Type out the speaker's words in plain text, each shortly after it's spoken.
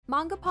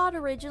MangaPod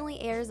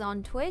originally airs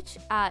on Twitch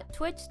at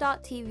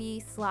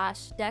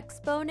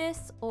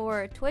twitch.tv/dexbonus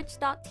or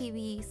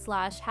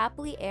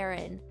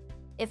twitch.tv/happilyerin.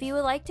 If you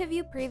would like to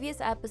view previous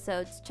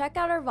episodes, check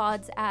out our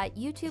VODs at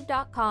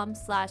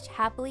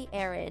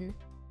youtube.com/happilyerin.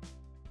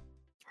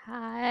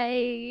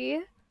 Hi.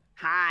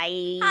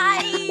 Hi.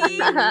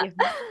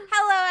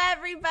 Hello,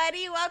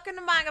 everybody. Welcome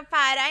to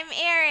MangaPod. I'm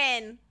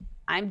Erin.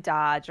 I'm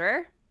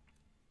Dodger.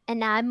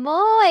 And I'm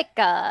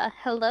Moika.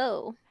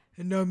 Hello.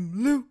 And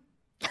I'm Lou.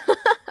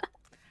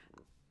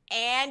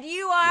 And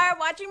you are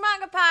watching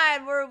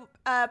MangaPod. We're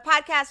a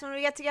podcast when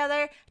we get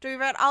together to we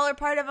read all or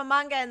part of a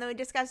manga and then we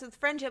discuss with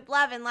friendship,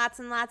 love, and lots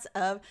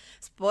of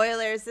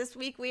spoilers. This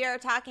week we are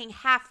talking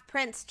Half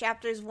Prince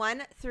chapters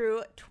 1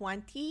 through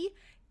 22.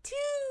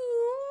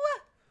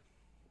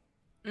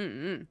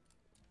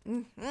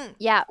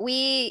 Yeah,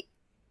 we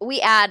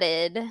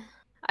added.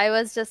 I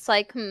was just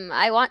like,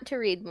 I want to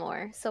read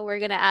more, so we're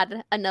gonna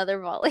add another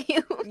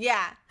volume.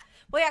 Yeah.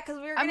 Well, yeah, because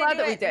we were I'm gonna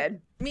glad that we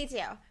did. Me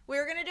too. We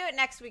were gonna do it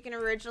next week, and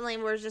originally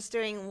we were just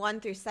doing 1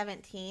 through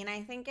 17,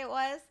 I think it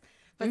was.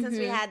 But since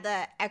we had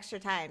the extra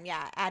time,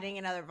 yeah, adding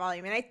another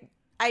volume, and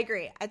I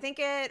agree. I think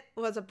it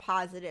was a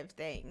positive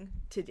thing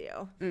to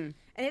do, and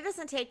it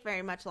doesn't take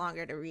very much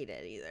longer to read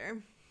it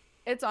either.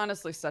 It's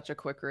honestly such a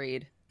quick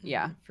read.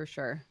 Yeah, for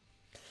sure.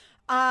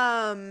 Do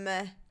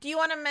you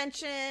want to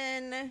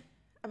mention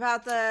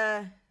about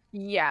the?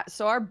 Yeah,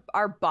 so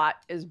our bot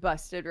is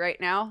busted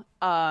right now.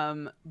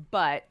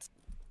 But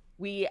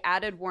we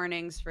added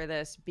warnings for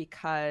this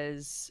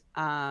because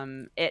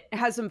it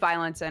has some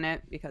violence in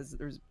it because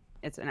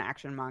it's an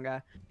action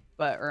manga,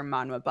 or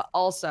manhwa, but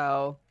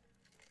also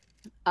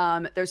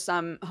there's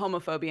some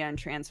homophobia and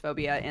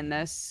transphobia in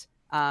this.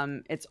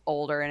 It's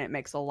older and it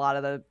makes a lot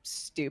of the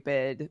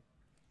stupid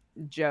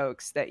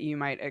jokes that you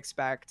might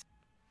expect.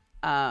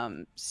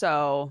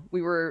 So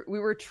we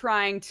were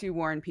trying to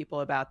warn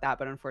people about that,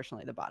 but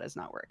unfortunately the bot is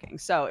not working.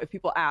 So if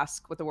people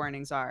ask what the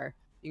warnings are,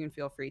 you can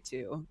feel free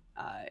to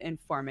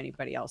inform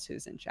anybody else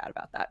who's in chat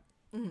about that.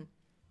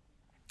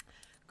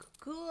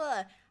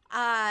 Cool.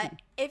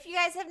 If you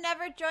guys have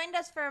never joined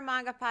us for a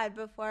MangaPod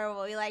before,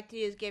 what we like to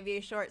do is give you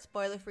a short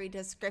spoiler-free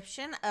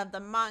description of the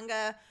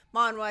manga,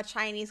 manhwa,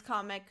 Chinese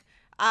comic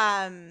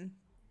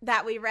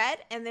that we read,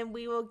 and then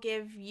we will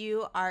give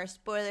you our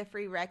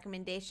spoiler-free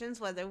recommendations,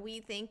 whether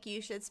we think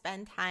you should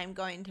spend time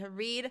going to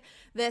read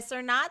this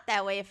or not.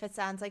 That way, if it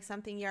sounds like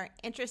something you're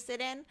interested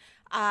in,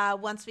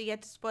 once we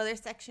get to spoiler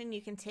section,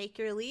 you can take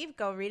your leave,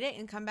 go read it,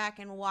 and come back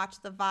and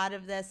watch the VOD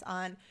of this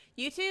on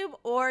YouTube,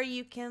 or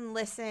you can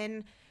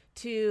listen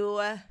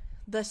to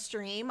the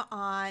stream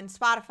on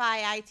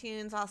Spotify,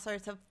 iTunes, all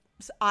sorts of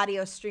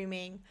audio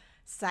streaming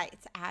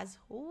sites as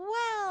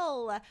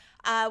well.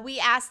 We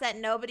ask that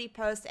nobody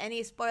post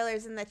any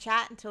spoilers in the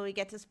chat until we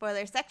get to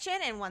spoiler section,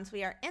 and once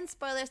we are in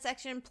spoiler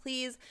section,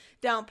 please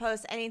don't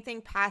post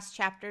anything past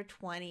chapter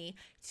 22.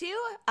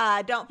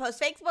 Don't post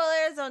fake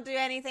spoilers, don't do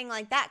anything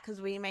like that because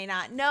we may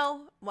not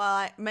know.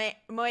 Well,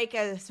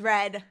 Moika's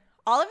read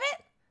all of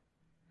it.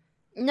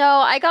 No,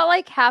 I got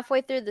like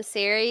halfway through the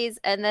series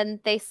and then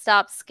they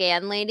stopped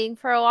scanlating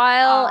for a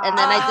while and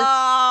then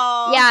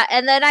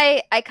and then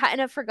I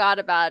kind of forgot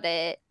about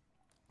it.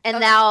 And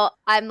now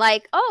I'm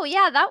like, oh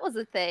yeah, that was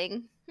a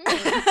thing.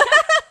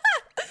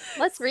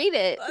 Let's read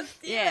it. Let's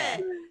do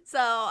it.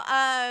 So,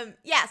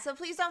 so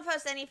please don't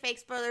post any fake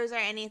spoilers or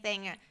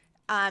anything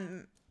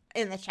in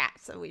the chat.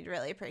 So we'd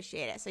really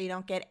appreciate it so you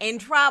don't get in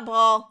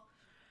trouble.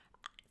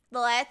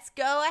 Let's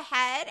go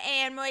ahead.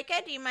 And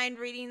Moika, do you mind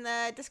reading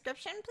the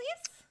description,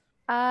 please?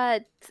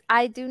 I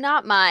do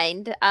not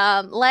mind.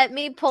 Let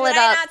me pull it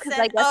up because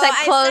I guess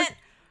I closed.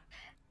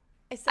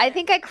 I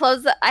think I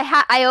closed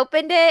I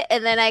opened it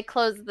and then I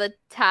closed the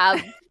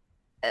tab.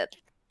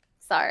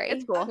 Sorry.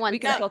 It's cool. We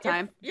can kill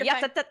time. All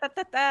right.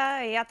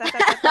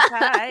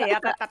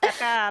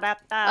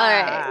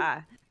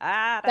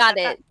 Got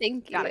it.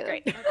 Thank you. Got it.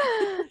 Great.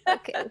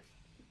 Okay.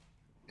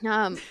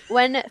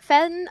 When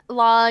Fen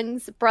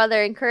Long's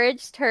brother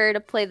encouraged her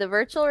to play the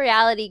virtual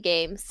reality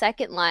game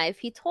Second Life,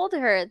 he told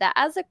her that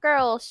as a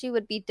girl, she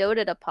would be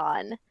doted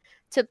upon.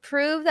 To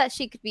prove that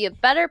she could be a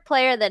better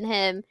player than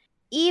him,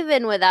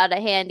 even without a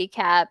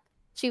handicap,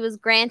 she was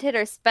granted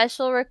her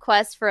special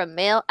request for a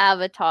male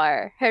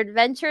avatar. Her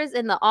adventures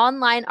in the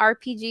online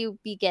RPG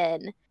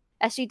begin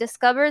as she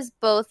discovers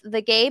both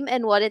the game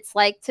and what it's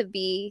like to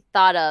be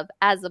thought of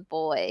as a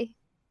boy.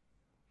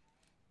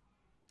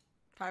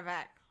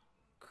 Perfect.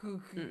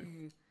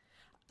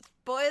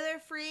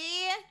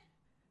 Spoiler-free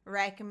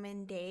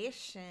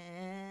recommendations.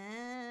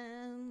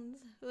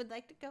 Who would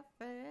like to go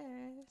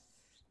first?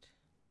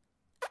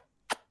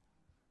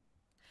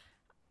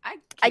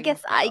 I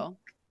guess I.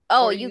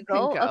 Oh, you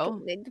go. Okay.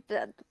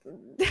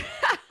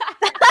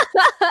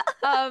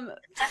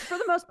 For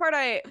the most part,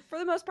 I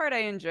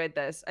enjoyed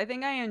this. I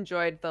think I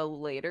enjoyed the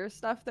later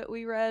stuff that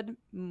we read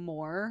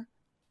more.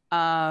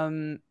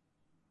 Like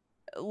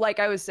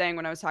I was saying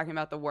when I was talking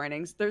about the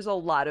warnings, there's a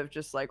lot of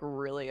just like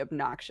really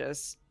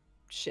obnoxious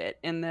shit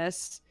in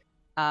this.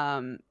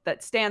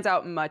 that stands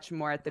out much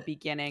more at the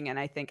beginning, and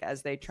I think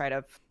as they try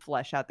to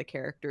flesh out the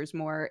characters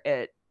more,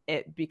 it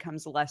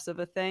becomes less of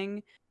a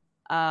thing.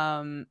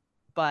 But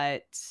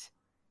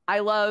I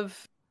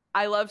love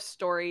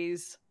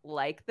stories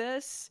like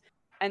this,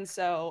 and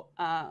so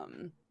I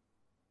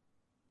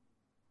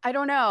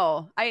don't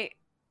know. I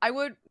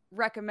would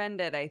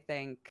recommend it, I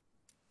think,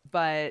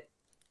 but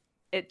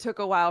it took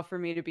a while for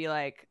me to be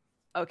like,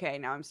 okay,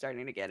 now I'm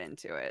starting to get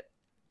into it.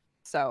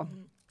 So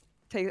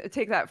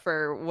take that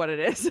for what it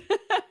is.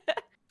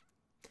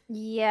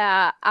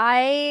 Yeah,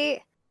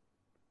 I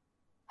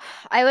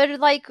would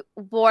like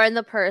warn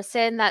the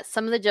person that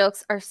some of the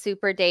jokes are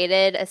super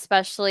dated,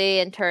 especially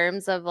in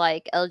terms of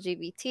like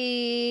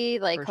LGBT,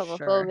 like For sure.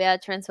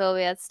 homophobia,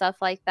 transphobia, stuff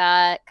like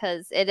that.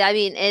 Because it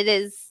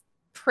is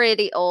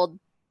pretty old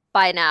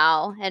by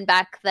now. And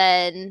back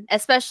then,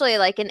 especially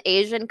like in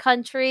Asian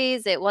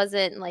countries, it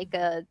wasn't like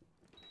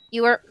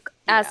you weren't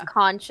as Yeah.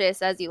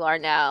 conscious as you are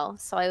now.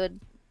 So I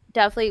would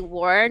definitely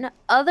warn.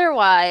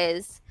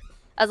 Otherwise,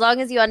 as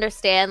long as you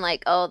understand,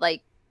 like, oh,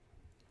 like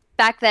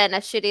back then,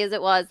 as shitty as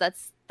it was,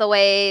 that's the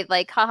way,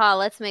 like, haha,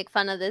 let's make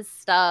fun of this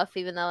stuff,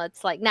 even though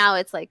it's like now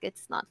it's like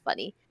it's not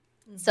funny.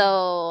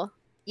 So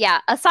yeah,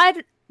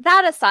 aside,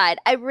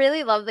 I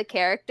really love the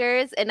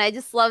characters, and I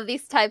just love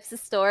these types of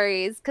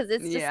stories because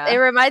it's just it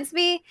reminds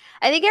me.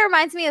 I think it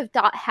reminds me of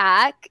Dot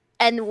Hack,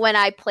 and when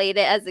I played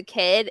it as a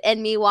kid,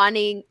 and me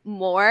wanting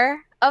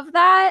more of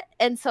that,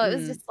 and so it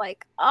was just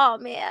like, oh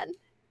man.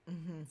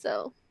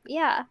 So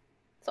yeah,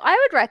 so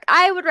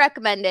I would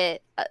recommend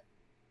it.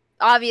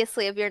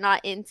 Obviously, if you're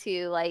not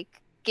into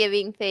like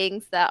giving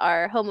things that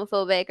are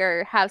homophobic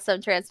or have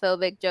some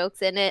transphobic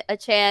jokes in it a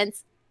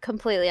chance,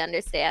 completely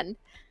understand.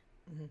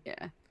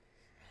 Yeah.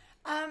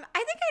 I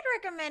think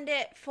I'd recommend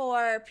it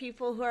for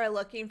people who are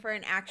looking for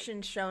an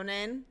action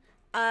shonen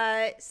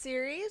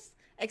series,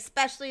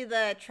 especially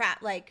the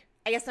trap, like,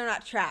 I guess they're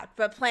not trapped,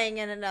 but playing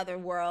in another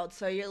world.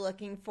 So you're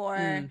looking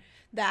for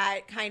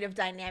that kind of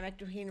dynamic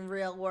between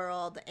real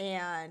world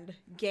and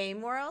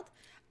game world.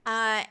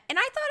 And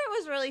I thought it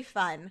was really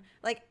fun.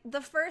 Like,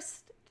 the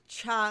first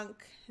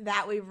chunk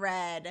that we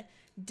read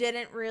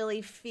didn't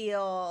really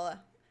feel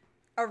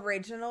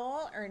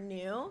original or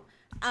new.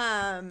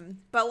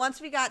 But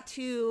once we got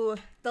to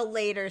the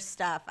later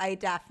stuff, I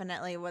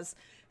definitely was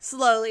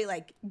slowly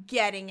like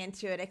getting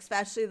into it,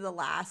 especially the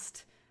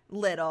last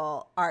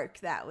little arc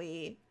that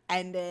we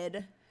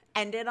ended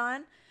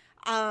on.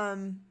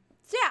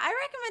 So yeah, I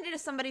recommend it if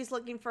somebody's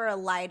looking for a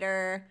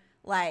lighter,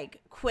 like,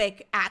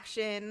 quick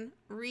action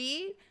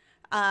read.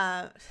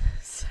 I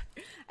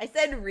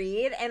said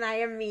read, and I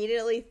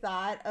immediately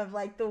thought of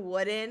like the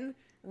wooden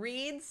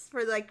reeds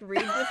for like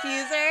reed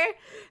diffuser,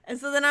 and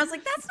so then I was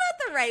like, that's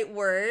not the right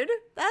word.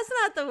 That's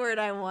not the word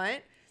I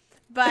want.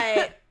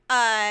 But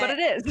but it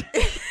is.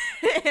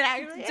 It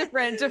actually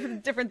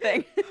different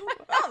thing.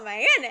 Oh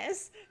my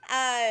goodness.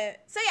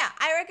 So yeah,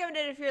 I recommend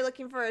it if you're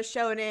looking for a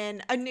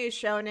new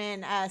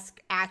shonen-esque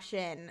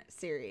action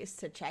series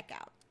to check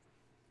out.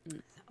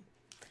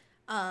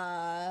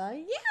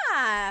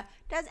 Yeah.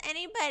 Does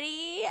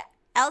anybody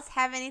else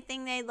have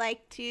anything they'd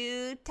like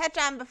to touch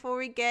on before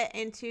we get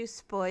into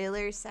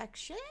spoiler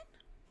section?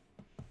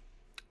 I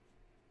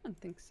don't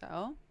think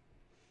so.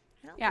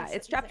 Yeah,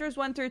 it's chapters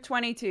 1 through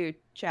 22,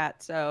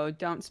 chat, so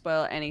don't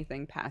spoil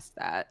anything past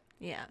that.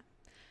 Yeah.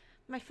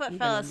 My foot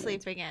fell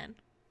asleep again.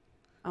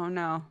 Oh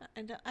no.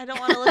 I don't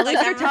want to look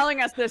like you're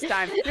telling us this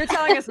time. You're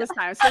telling us this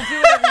time, so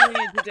do whatever you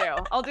need to do.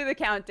 I'll do the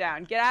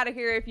countdown. Get out of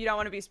here if you don't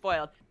want to be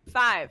spoiled.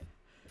 5,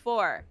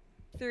 4,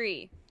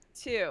 3,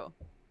 2,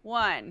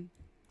 1.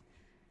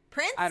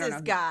 Prince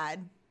is God.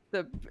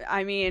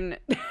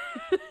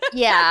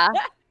 Yeah.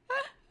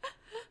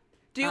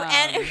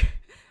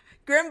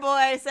 Grim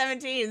Boy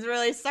 17 is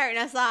really starting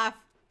us off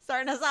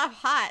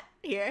hot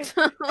here.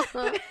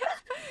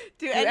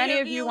 Do any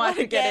of you want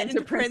to get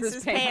into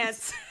Prince's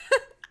pants?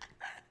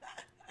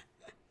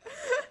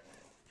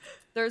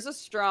 There's a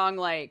strong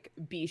like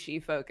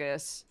Bishi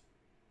focus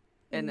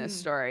in this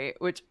story,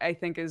 which I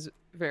think is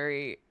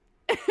very,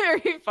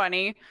 very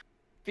funny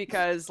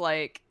because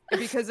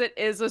it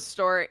is a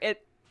story.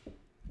 It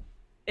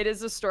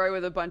is a story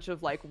with a bunch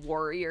of like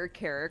warrior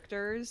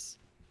characters,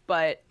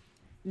 but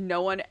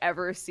no one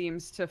ever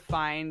seems to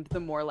find the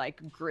more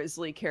like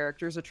grisly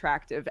characters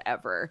attractive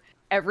ever.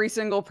 Every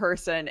single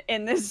person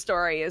in this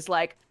story is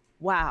like,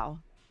 wow,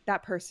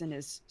 that person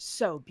is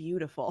so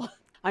beautiful.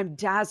 I'm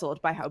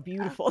dazzled by how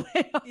beautiful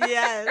they are.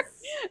 Yes.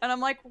 And I'm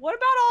like, what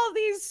about all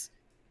these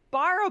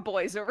Bara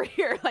boys over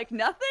here? Like,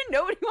 nothing?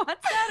 Nobody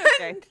wants that?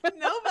 Okay.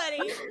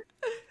 Nobody.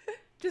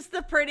 Just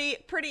the pretty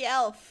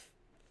elf.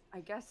 I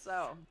guess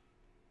so.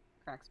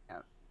 Cracks me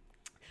up.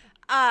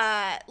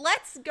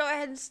 Let's go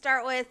ahead and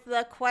start with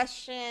the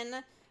question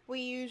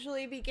we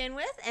usually begin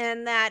with,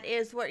 and that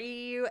is, what are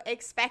you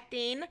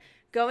expecting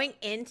going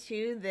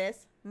into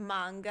this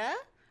manga?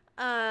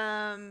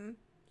 So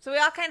we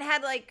all kind of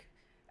had like,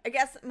 I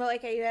guess,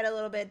 Malika, you had a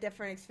little bit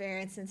different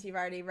experience since you've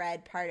already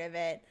read part of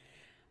it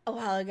a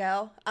while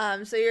ago.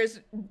 So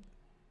yours,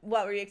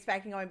 what were you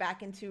expecting going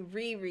back into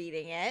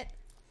rereading it?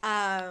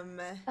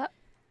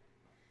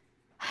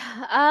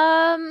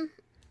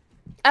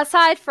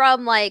 Aside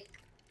from like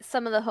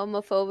some of the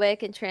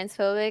homophobic and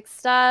transphobic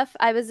stuff,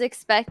 I was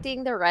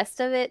expecting the rest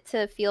of it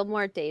to feel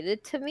more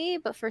dated to me,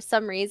 but for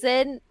some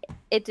reason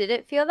it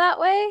didn't feel that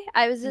way.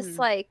 I was just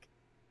like,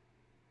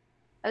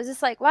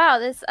 wow,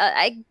 this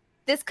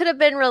could have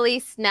been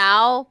released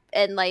now,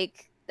 and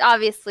like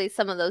obviously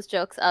some of those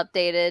jokes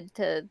updated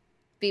to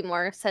be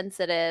more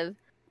sensitive,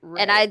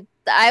 Right. and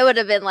I would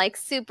have been like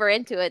super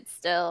into it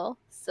still.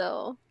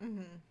 So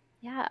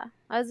yeah,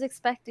 I was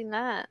expecting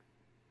that.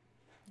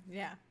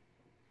 Yeah.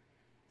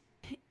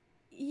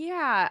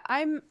 Yeah,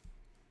 I don't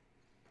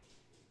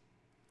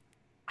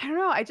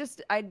know. I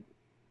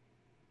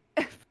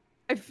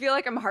feel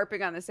like I'm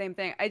harping on the same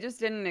thing. I just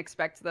didn't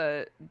expect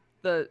the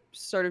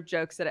sort of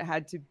jokes that it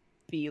had to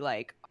be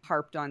like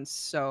harped on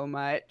so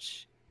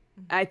much.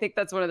 I think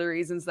that's one of the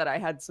reasons that I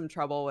had some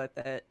trouble with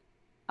it.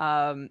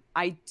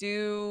 I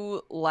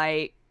do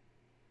like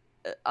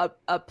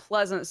a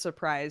pleasant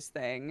surprise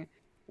thing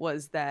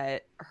was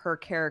that her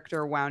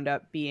character wound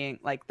up being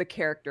like the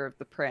character of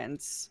the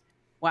prince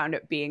wound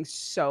up being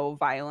so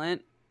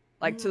violent,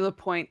 like to the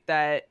point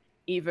that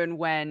even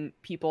when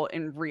people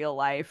in real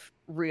life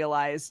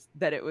realized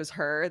that it was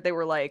her, they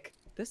were like,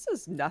 this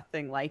is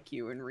nothing like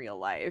you in real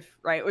life,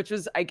 right? Which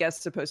was, I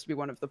guess, supposed to be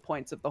one of the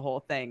points of the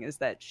whole thing, is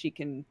that she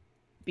can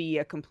be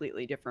a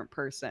completely different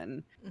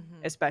person,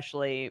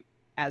 especially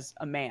as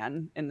a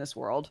man in this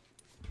world.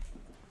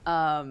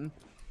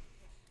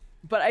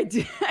 But I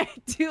do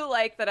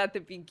like that at the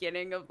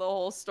beginning of the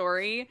whole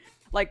story,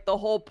 like the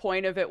whole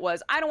point of it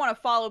was, I don't want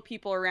to follow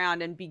people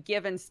around and be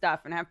given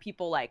stuff and have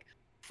people like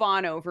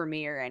fawn over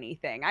me or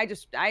anything. I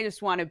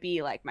just want to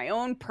be like my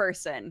own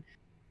person.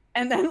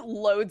 And then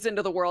loads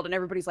into the world and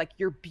everybody's like,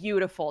 you're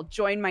beautiful.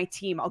 Join my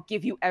team. I'll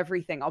give you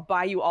everything. I'll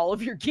buy you all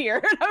of your gear.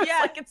 And I was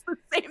like, it's the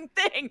same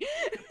thing.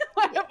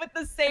 Wind up with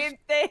the same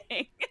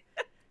thing.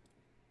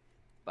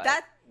 But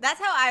that's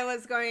how I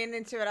was going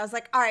into it. I was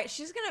like, all right,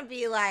 she's going to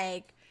be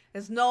like,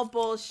 there's no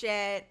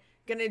bullshit,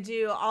 going to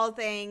do all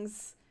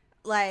things.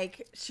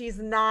 Like, she's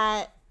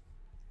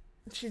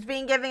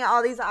being given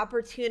all these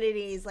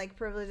opportunities, like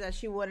privilege that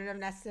she wouldn't have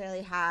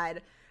necessarily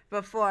had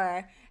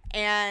before.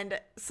 And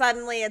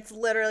suddenly it's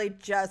literally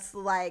just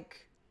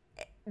like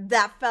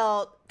that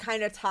felt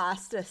kind of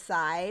tossed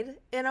aside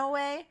in a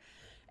way.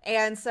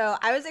 And so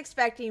I was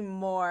expecting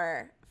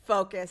more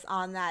focus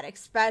on that,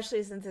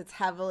 especially since it's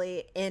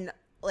heavily in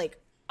like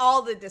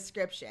all the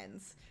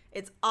descriptions.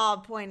 It's all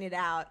pointed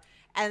out.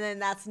 And then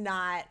that's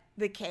not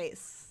the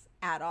case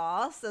at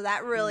all. So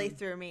that really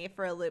threw me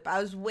for a loop. I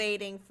was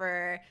waiting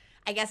for,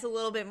 I guess, a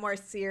little bit more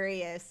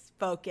serious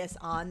focus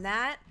on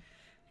that.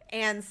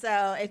 And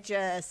so it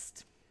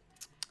just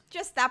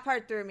that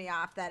part threw me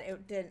off, that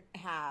it didn't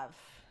have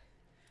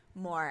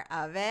more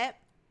of it.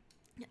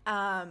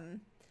 Yeah,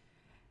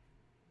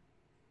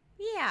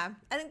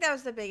 I think that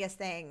was the biggest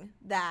thing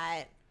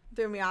that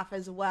threw me off,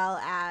 as well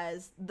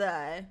as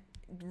the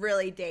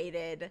really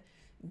dated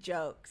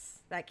jokes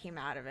that came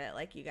out of it,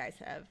 like you guys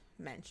have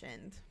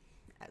mentioned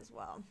as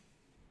well.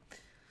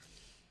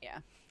 Yeah.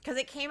 Because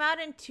it came out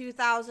in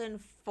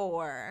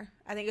 2004.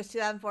 I think it was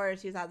 2004 or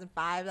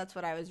 2005. That's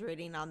what I was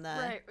reading on the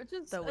Right, which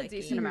is the a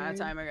wiki. decent amount of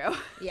time ago.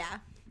 Yeah.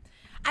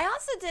 I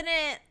also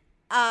didn't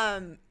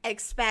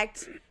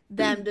expect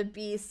them to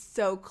be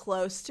so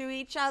close to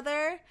each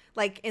other,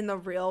 like in the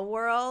real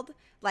world.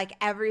 Like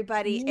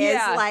everybody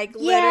is like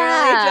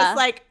literally just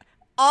like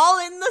all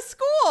in the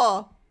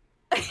school.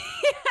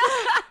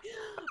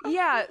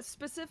 Yeah,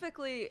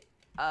 specifically,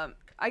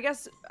 I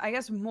guess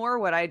more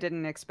what I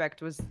didn't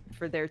expect was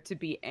for there to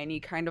be any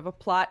kind of a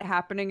plot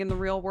happening in the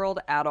real world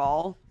at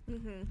all.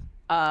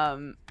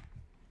 And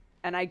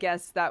I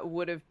guess that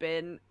would have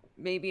been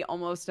maybe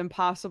almost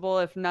impossible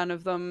if none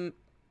of them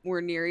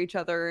were near each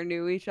other or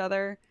knew each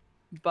other.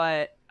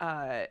 But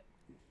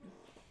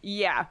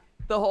yeah,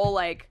 the whole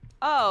like,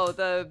 oh,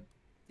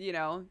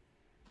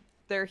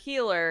 their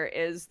healer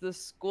is the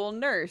school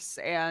nurse,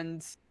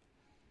 and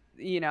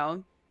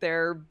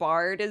their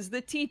bard is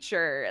the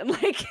teacher, and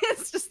like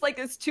it's just like,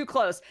 it's too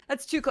close.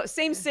 That's too close.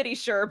 Same city,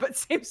 sure, but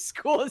same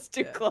school is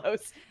too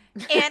close.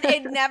 And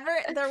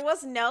there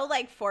was no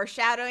like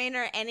foreshadowing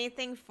or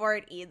anything for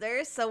it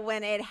either. So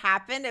when it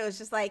happened, it was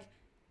just like,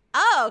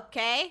 oh,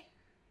 okay,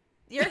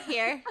 you're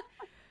here.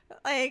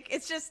 Like,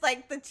 it's just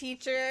like the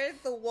teacher,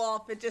 the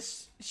wolf, it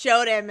just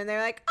showed him and they're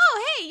like,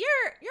 oh, hey,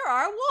 you're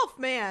our wolf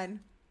man.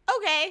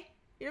 Okay,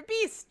 you're a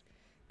beast.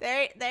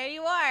 There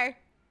you are.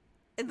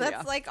 And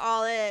that's like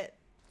all it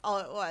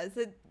was.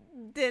 It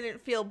didn't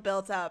feel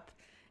built up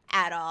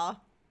at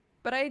all.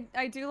 But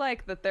I do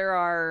like that there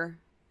are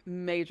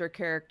major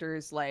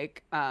characters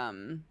like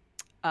Lolly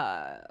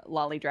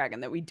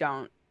Dragon that we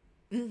don't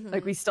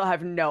like, we still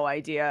have no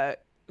idea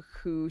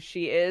who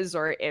she is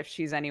or if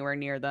she's anywhere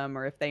near them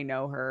or if they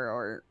know her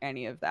or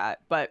any of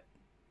that, but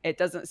it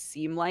doesn't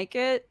seem like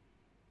it.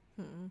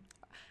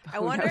 I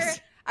wonder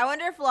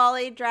if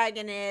Lolly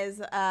Dragon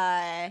is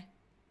oh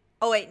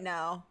wait,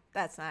 no,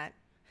 that's not.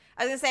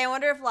 I was gonna say, I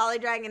wonder if Lolly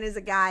Dragon is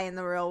a guy in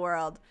the real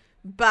world,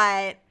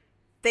 but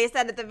they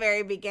said at the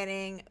very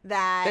beginning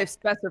that They've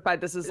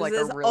specified this is like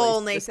this a is really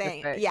only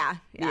specific... saying,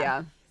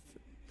 yeah.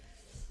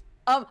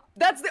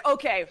 That's the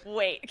okay.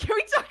 Wait, can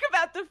we talk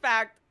about the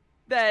fact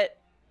that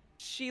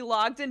she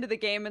logged into the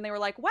game and they were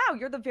like, "Wow,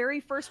 you're the very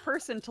first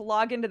person to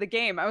log into the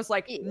game." I was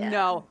like, Yeah.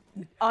 "No,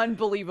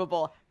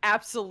 unbelievable,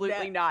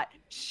 absolutely Yeah. not."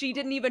 She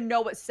didn't even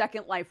know what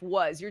Second Life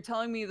was. You're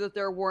telling me that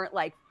there weren't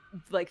like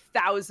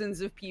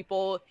thousands of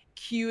people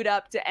queued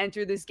up to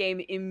enter this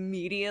game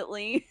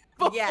immediately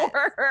before Yes.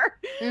 her.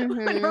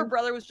 When her Mhm.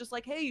 brother was just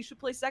like, "Hey, you should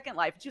play Second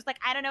Life." She was like,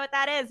 "I don't know what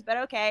that is, but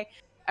okay."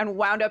 And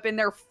wound up in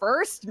there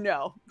first?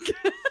 No.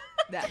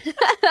 No.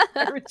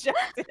 I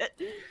reject it.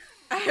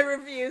 I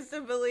refuse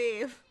to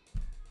believe.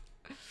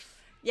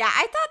 Yeah,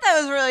 I thought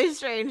that was really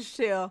strange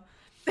too.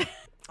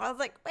 I was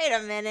like, wait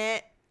a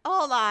minute.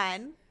 Hold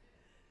on.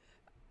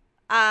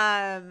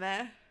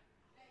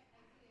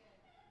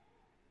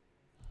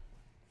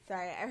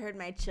 Sorry, I heard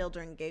my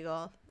children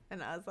giggle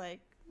and I was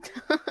like,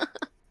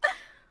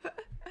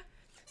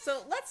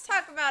 so let's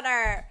talk about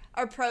our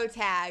pro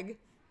tag.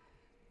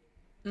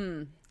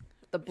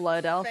 The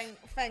blood elf.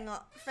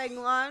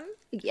 Fenglong.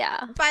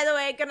 Yeah. By the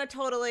way, gonna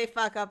totally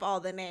fuck up all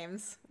the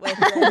names with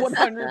this.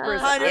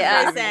 100%.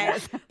 Yeah.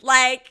 100%.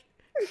 Like,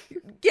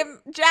 give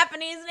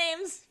Japanese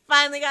names,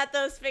 finally got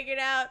those figured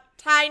out.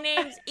 Thai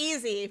names,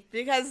 easy,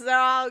 because they're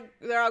all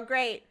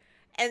great.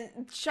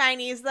 And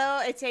Chinese,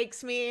 though, it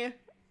takes me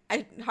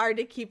hard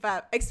to keep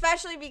up.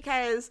 Especially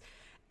because,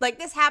 like,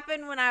 this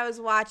happened when I was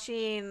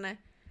watching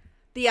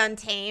The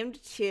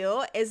Untamed,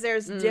 too, is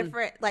there's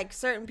different, like,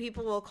 certain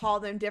people will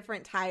call them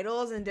different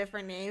titles and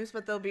different names,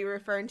 but they'll be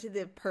referring to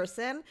the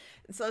person.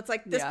 And so it's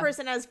like, this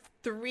person has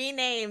 3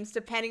 names,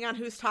 depending on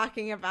who's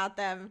talking about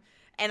them.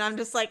 And I'm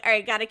just like, all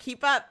right, gotta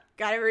keep up.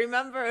 Gotta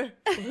remember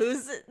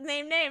who's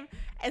name.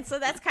 And so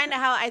that's kind of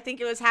how I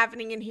think it was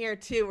happening in here,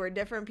 too, where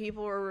different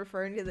people were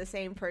referring to the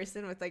same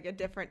person with, like, a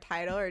different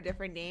title or a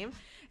different name.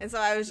 And so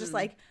I was just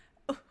like,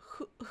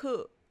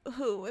 who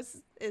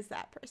is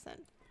that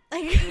person?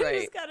 Like, I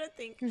just gotta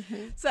think.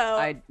 So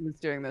I was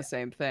doing the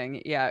same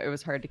thing. Yeah, it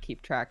was hard to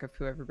keep track of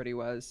who everybody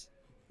was.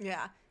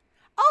 yeah.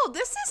 Oh,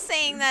 this is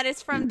saying that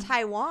it's from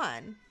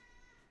Taiwan.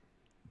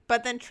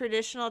 But then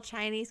traditional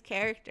Chinese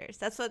characters.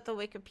 That's what the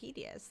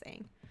Wikipedia is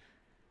saying.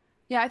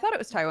 Yeah, I thought it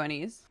was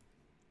Taiwanese.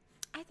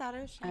 I thought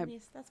it was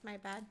Chinese. That's my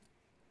bad.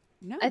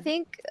 No, I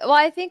think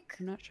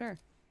I'm not sure.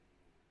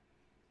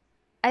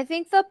 I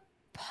think the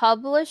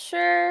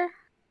publisher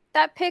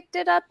that picked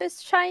it up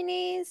is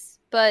Chinese,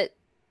 but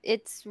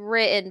it's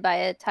written by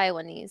a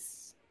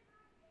Taiwanese.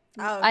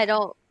 Oh, I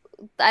don't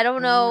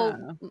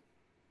know. Ah.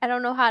 I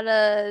don't know how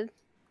to,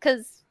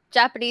 because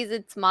Japanese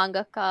it's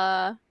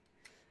mangaka.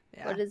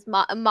 yeah. What is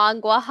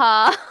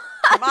manguaha?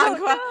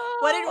 Manhwa.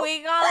 What did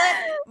we call it?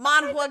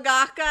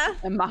 Manhwagaka.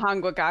 And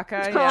Mahangwagaka,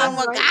 yeah.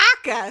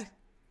 Manhwagaka.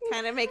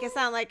 Kind of make it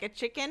sound like a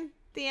chicken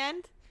at the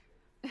end.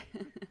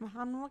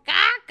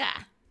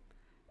 Manhwagaka.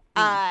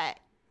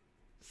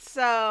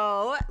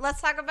 So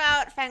let's talk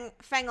about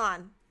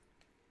Fenglong.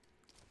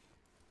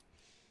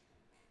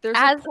 There's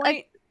As a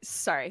point.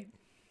 Sorry.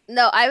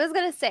 No, I was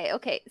gonna say,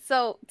 okay,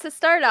 so to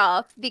start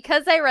off,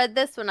 because I read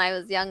this when I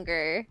was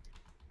younger,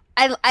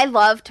 I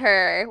loved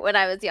her when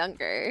I was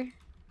younger.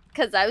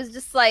 Because I was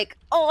just like,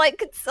 oh, I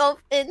could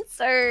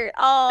self-insert.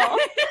 Oh.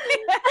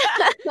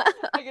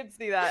 I can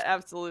see that,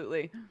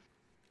 absolutely.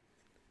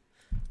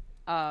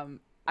 I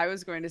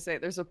was going to say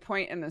there's a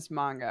point in this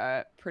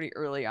manhwa pretty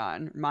early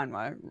on,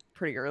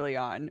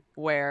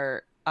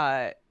 where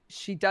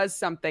she does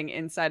something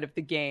inside of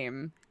the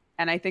game,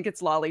 and I think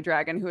it's Lolly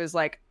Dragon who is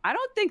like, I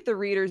don't think the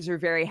readers are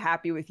very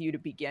happy with you to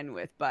begin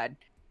with, bud.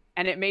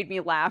 And it made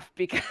me laugh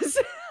because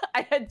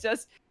I had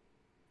just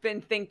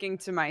been thinking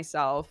to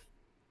myself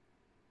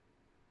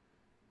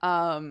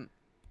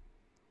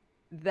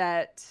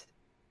that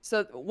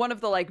so one of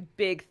the like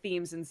big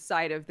themes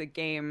inside of the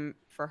game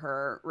for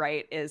her,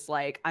 right, is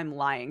like, I'm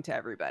lying to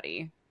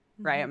everybody,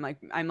 right?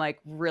 I'm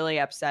like really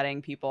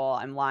upsetting people.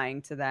 I'm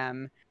lying to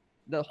them.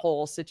 The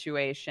whole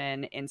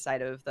situation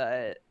inside of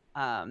the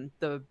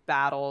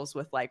battles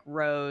with like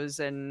Rose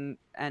and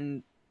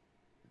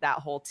that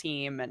whole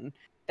team, and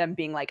them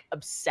being like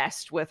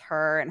obsessed with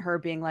her, and her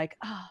being like,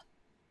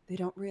 they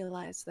don't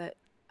realize that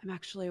I'm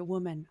actually a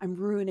woman. I'm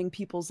ruining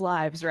people's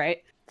lives,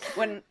 right?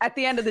 When at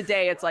the end of the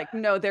day, it's like,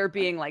 no, they're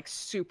being like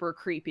super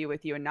creepy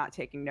with you and not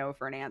taking no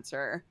for an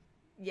answer.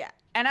 Yeah.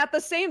 And at the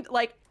same,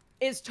 like,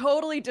 is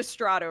totally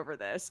distraught over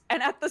this.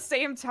 And at the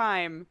same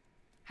time,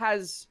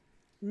 has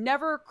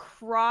never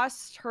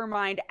crossed her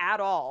mind at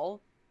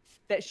all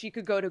that she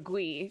could go to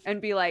Gui and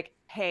be like,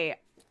 hey,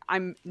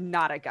 I'm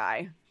not a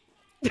guy.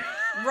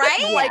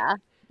 Right? Like, Yeah.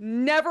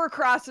 never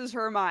crosses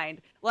her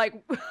mind.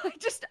 Like,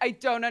 I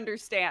don't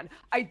understand.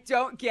 I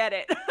don't get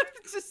it. I'm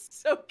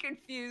just so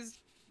confused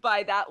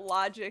by that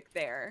logic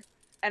there.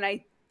 And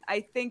I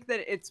think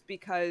that it's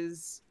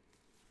because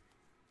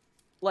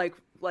like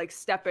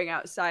stepping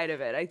outside of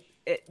it,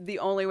 the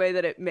only way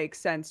that it makes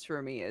sense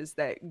for me is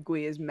that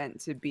Gui is meant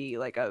to be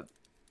like a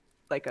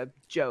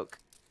joke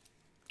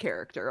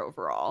character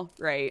overall,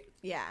 right?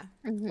 Yeah.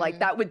 Like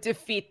that would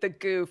defeat the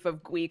goof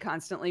of Gui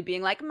constantly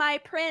being like, my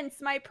prince,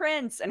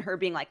 and her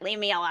being like, leave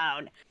me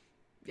alone.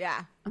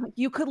 Yeah.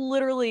 You could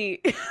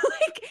literally,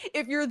 like,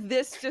 if you're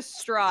this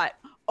distraught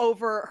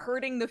over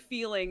hurting the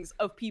feelings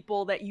of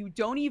people that you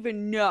don't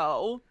even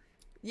know.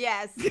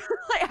 Yes.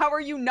 Like, how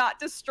are you not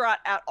distraught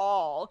at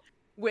all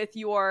with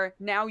your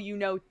now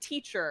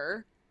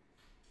teacher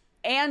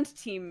and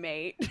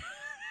teammate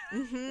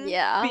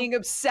being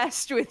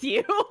obsessed with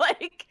you?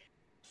 Like,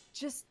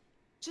 just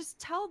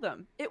tell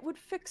them. It would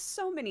fix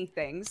so many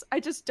things. I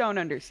just don't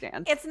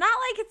understand. It's not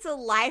like it's a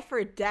life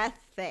or death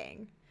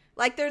thing.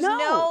 Like there's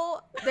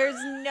no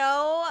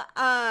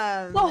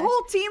the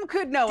whole team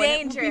could know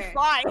danger. And it would be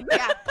fine.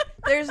 Yeah.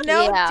 There's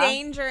no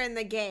danger in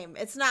the game.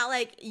 It's not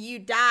like you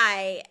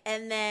die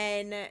and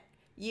then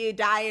you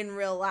die in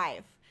real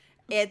life.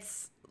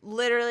 It's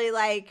literally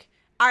like,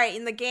 all right,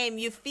 in the game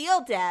you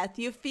feel death,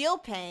 you feel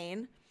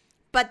pain,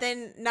 but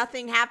then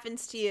nothing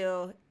happens to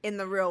you in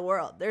the real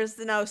world. There's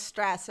no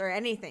stress or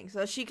anything.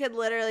 So she could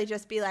literally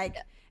just be like,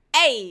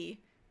 hey,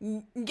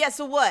 guess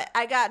what?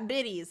 I got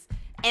biddies.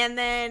 And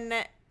then,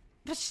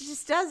 but she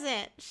just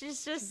doesn't. She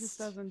just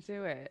doesn't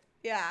do it.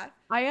 Yeah.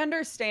 I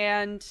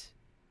understand.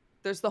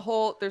 There's the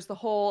whole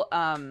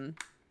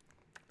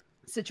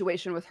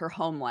situation with her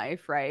home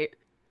life, right?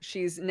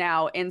 She's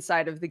now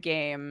inside of the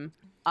game.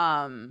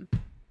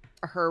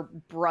 Her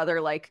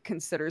brother like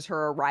considers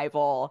her a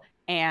rival,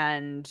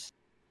 and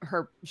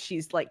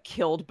she's like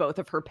killed both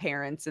of her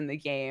parents in the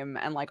game,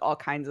 and like all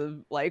kinds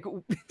of like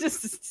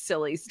just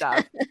silly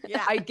stuff.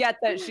 Yeah. I get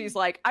that she's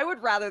like, I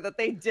would rather that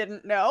they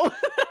didn't know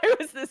I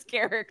was this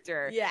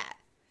character. Yeah.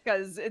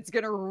 Because it's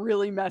gonna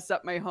really mess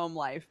up my home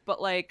life.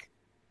 But like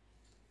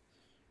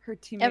her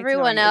teammates,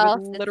 everyone else,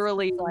 it would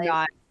literally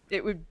not.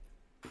 It would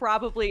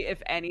probably,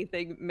 if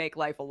anything, make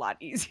life a lot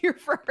easier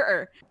for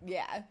her.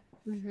 Yeah.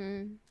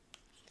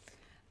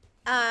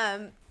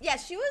 Yeah,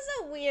 she was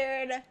a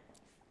weird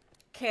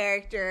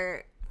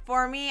character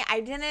for me. I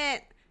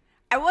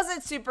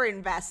wasn't super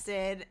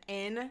invested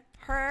in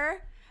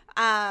her.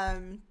 I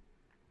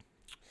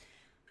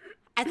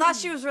thought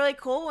she was really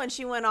cool when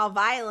she went all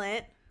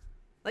violent.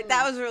 Like,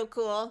 that was real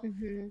cool.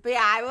 But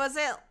yeah, I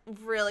wasn't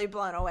really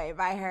blown away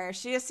by her.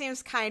 She just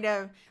seems kind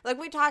of, like,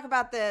 we talk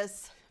about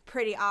this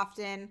pretty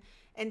often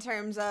in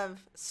terms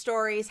of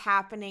stories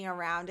happening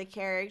around a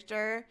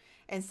character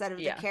instead of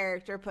the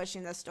character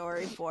pushing the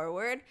story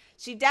forward.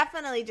 She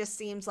definitely just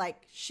seems like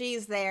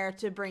she's there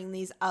to bring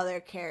these other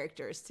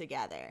characters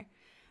together,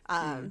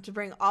 to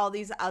bring all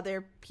these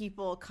other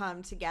people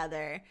come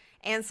together.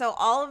 And so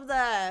all of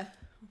the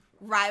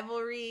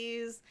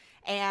rivalries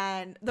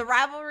and the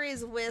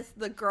rivalries with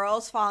the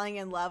girls falling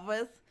in love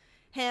with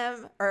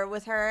him or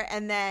with her,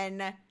 and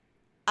then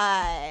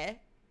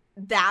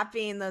that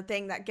being the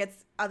thing that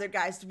gets other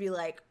guys to be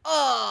like,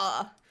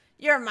 oh,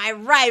 you're my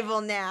rival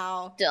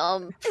now.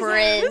 Dumb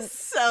prince.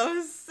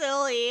 So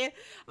silly.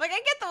 Like, I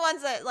get the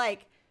ones that,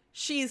 like,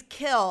 she's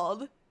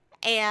killed,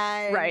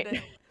 and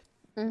right.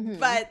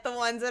 But the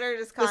ones that are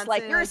just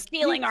constantly like, you're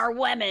stealing our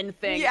women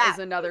thing is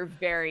another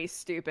very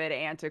stupid,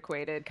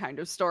 antiquated kind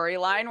of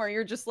storyline where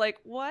you're just like,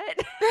 what?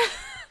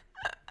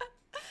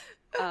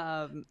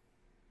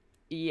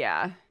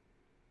 Yeah.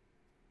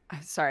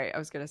 Sorry, I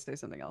was going to say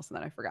something else and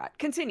then I forgot.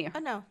 Continue. Oh,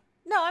 no.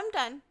 No, I'm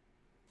done.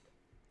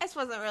 I just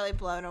wasn't really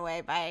blown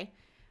away by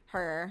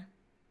her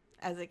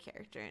as a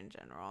character in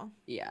general.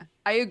 Yeah.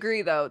 I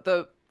agree, though.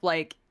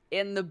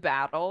 In the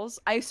battles,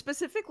 I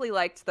specifically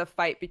liked the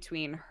fight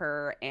between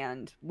her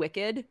and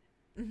Wicked.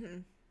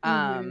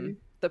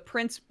 The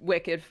Prince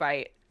Wicked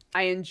fight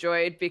I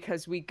enjoyed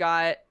because we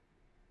got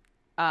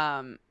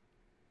to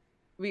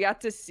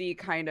see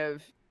kind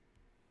of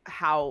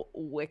how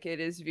Wicked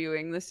is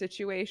viewing the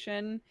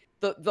situation.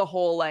 The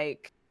whole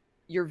like,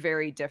 you're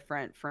very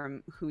different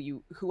from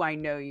who I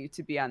know you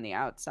to be on the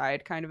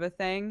outside kind of a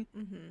thing.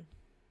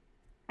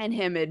 And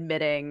him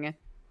admitting,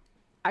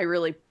 I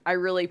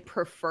really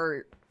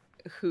prefer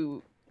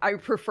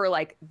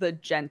like the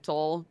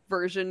gentle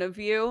version of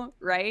you,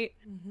 right?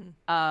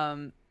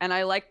 And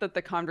I like that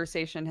the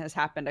conversation has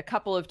happened a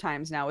couple of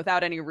times now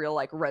without any real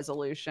like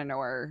resolution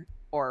or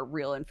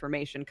real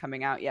information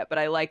coming out yet. But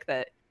I like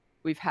that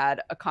we've had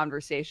a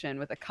conversation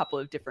with a couple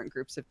of different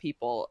groups of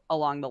people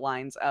along the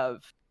lines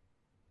of,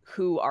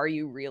 who are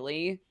you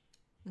really?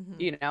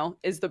 You know,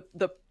 is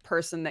the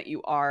person that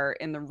you are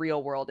in the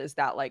real world, is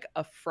that like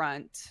a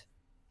front,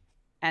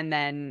 and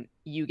then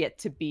you get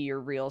to be your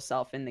real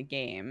self in the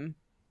game?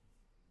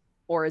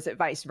 Or is it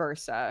vice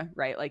versa,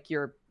 right? Like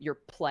you're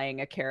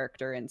playing a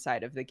character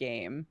inside of the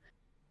game.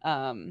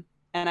 And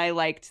I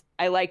liked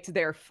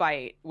their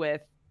fight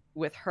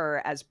with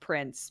her as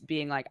Prince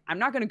being like, I'm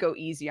not going to go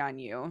easy on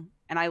you.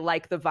 And I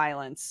like the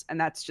violence, and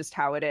that's just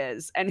how it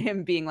is. And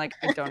him being like,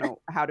 I don't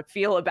know how to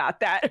feel about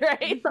that,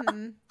 right?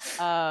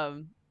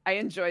 I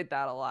enjoyed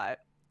that a lot.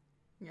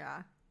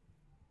 Yeah.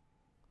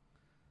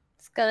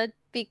 It's gonna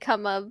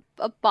become a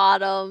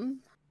bottom.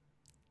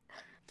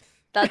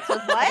 That's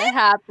what's gonna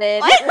happen.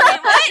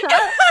 What?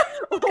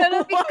 It's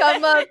gonna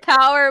become a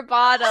power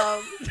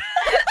bottom.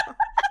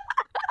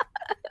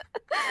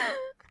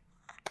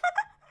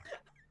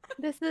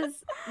 This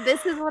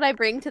is what I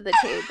bring to the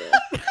table.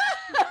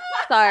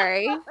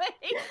 Sorry.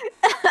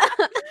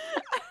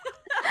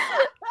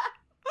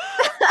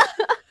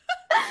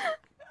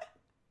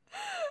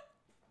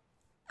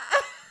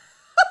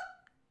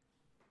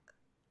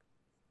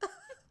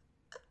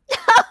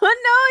 Oh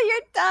no,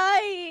 you're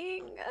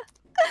dying.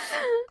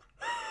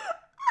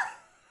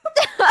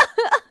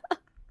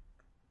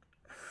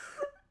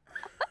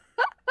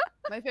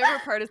 My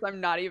favorite part is I'm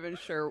not even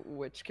sure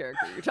which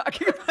character you're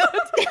talking about.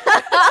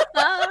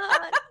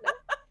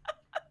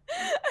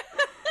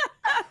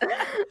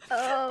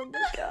 Oh my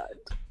god.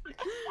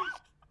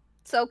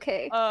 It's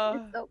okay.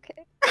 It's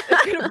okay.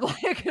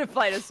 It could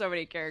apply to so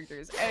many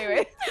characters.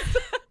 Anyway.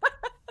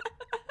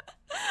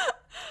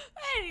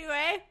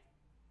 Anyway.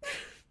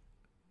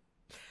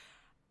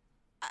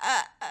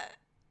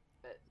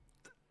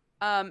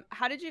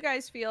 How did you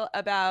guys feel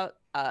about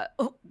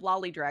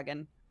Lolly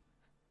Dragon?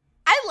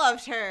 I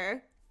loved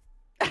her.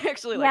 I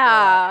actually liked her a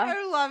lot.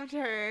 I loved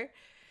her.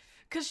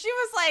 Because she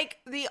was like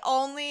the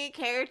only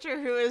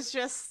character who was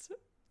just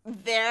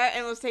there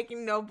and was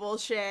taking no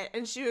bullshit.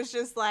 And she was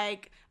just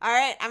like, all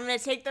right, I'm going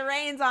to take the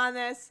reins on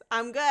this.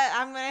 I'm good.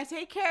 I'm going to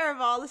take care of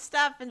all the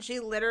stuff. And she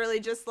literally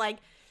just like,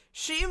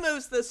 she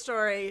moves the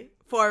story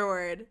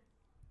forward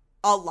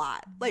a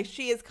lot. Like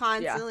she is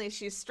constantly,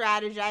 she's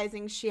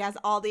strategizing. She has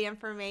all the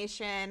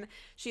information.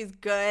 She's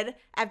good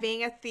at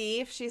being a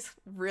thief. She's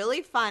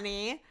really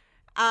funny.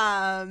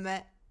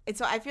 And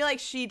so I feel like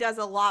she does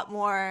a lot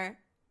more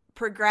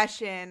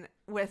progression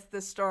with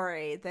the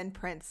story than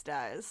Prince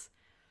does.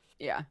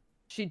 Yeah.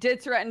 She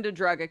did threaten to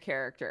drug a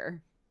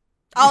character.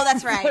 Oh,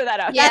 that's right. Throw that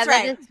out. Yeah, that's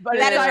right. But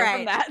that aside is right.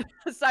 From that,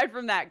 aside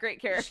from that,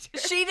 great character.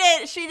 She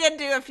did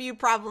do a few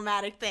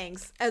problematic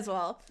things as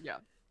well. Yeah.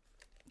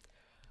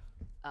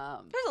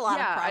 There's a lot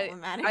of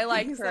problematic I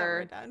liked things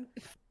her, that were done.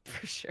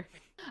 For sure.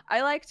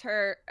 I liked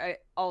her. I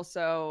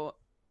also,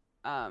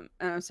 and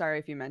I'm sorry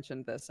if you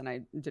mentioned this and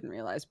I didn't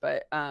realize,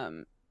 but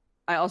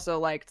I also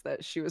liked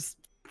that she was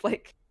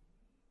like,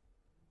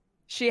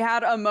 she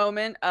had a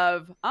moment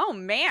of, oh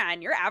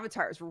man, your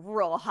avatar is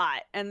real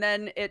hot. And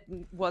then it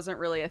wasn't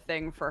really a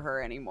thing for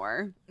her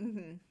anymore. Mm-hmm.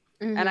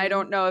 Mm-hmm. And I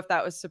don't know if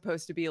that was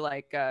supposed to be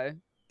like,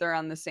 they're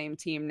on the same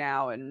team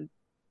now. And,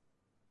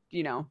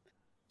 you know,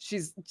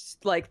 she's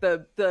just like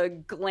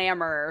the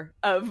glamour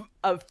of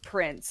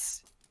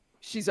Prince.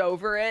 She's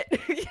over it.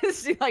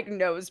 She like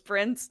knows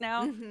Prince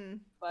now. Mm-hmm.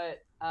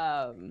 But,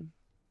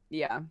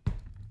 yeah.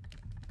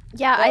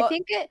 Yeah, Well,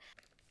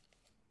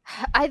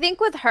 I think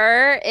with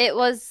her it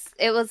was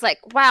like,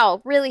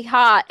 wow, really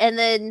hot, and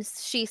then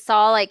she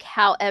saw like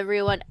how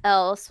everyone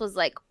else was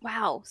like,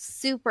 wow,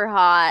 super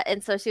hot,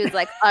 and so she was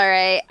like, all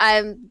right,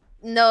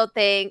 no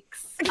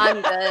thanks,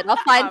 I'm good, I'll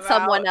find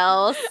someone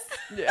else.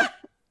 Yeah.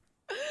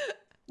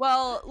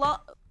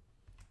 Well,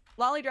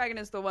 Lolly Dragon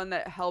is the one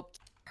that helped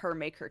her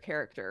make her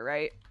character,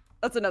 right?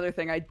 That's another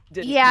thing I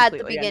didn't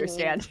completely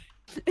understand.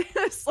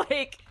 It's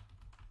like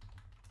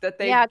that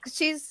they because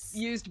she's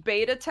used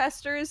beta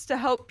testers to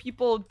help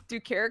people do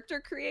character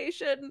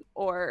creation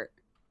or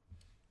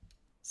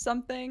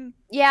something.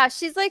 Yeah,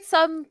 she's like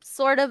some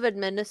sort of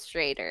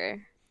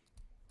administrator.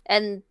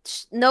 And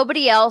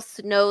nobody else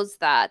knows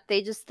that.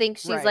 They just think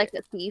she's like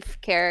a thief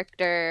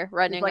character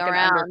running like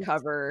around. An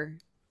undercover.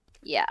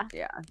 Yeah.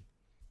 Yeah.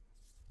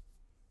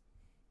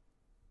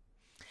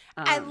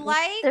 I There's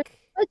like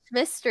much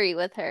mystery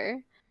with her.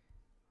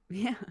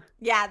 Yeah.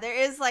 Yeah, there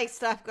is like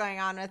stuff going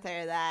on with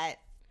her that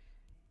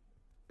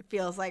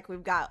feels like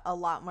we've got a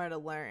lot more to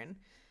learn.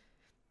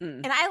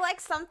 And I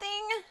like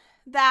something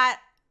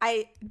that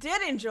I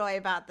did enjoy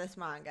about this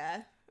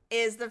manga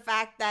is the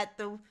fact that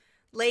the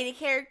lady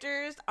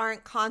characters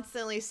aren't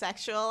constantly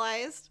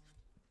sexualized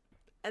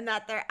and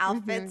that their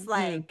outfits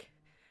like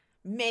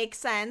make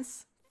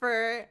sense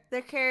for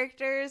their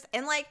characters.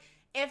 And like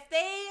if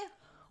they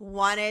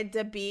wanted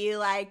to be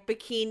like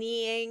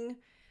bikiniing,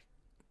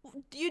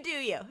 you do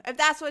you, if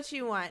that's what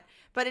you want.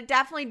 But it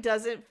definitely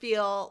doesn't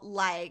feel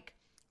like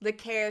the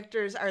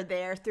characters are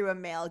there through a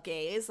male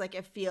gaze. Like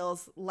it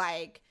feels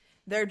like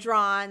they're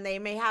drawn. They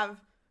may have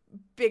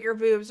bigger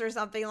boobs or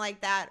something like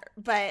that.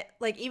 But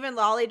like even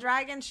Lolly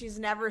Dragon, she's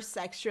never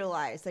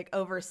sexualized, like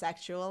over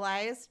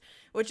sexualized,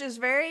 which is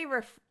very,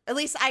 at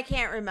least I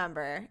can't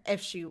remember if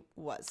she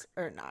was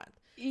or not.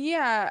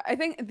 Yeah, I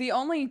think the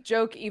only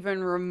joke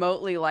even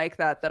remotely like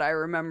that I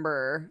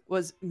remember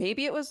was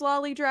maybe it was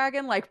Lolly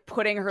Dragon like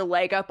putting her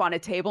leg up on a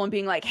table and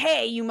being like,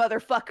 hey, you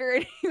motherfucker.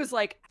 And he was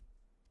like,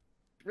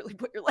 really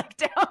put your leg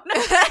down.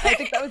 I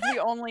think that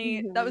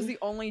was the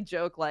only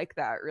joke like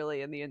that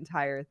really in the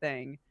entire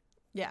thing.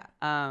 Yeah.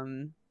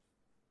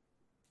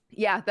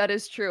 Yeah, that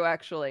is true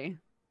actually.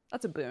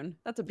 That's a boon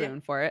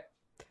for it.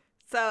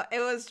 So it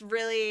was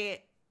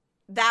really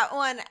that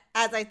one,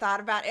 as I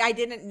thought about it, I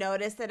didn't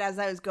notice it as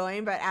I was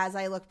going, but as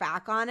I look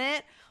back on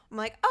it, I'm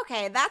like,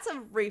 okay, that's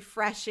a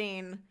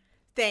refreshing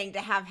thing to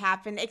have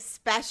happen,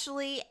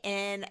 especially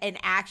in an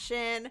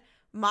action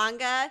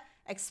manga,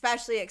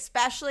 especially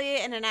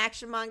in an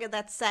action manga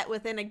that's set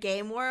within a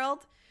game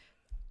world.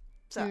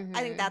 So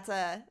I think that's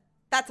a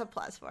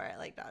plus for it,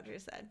 like Dodger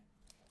said.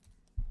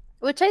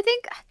 Which I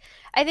think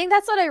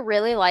that's what I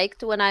really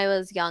liked when I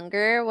was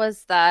younger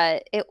was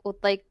that it would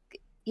like,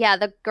 yeah,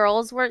 the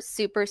girls weren't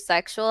super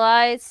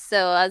sexualized.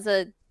 So as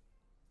a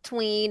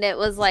tween, it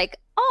was like,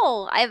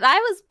 oh, if I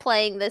was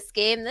playing this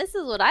game, this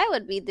is what I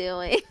would be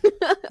doing.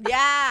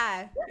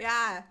 Yeah,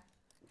 yeah.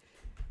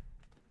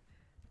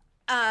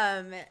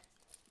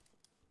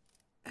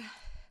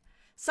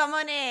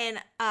 Someone in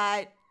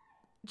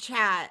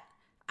chat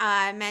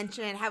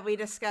mentioned, have we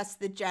discussed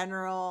the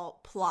general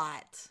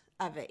plot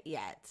of it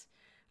yet?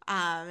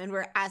 And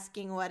we're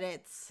asking what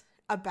it's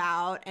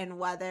about and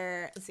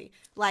whether, let's see,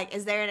 like,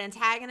 is there an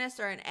antagonist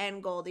or an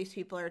end goal these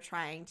people are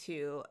trying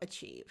to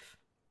achieve?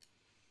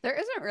 There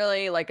isn't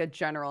really like a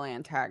general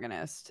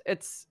antagonist.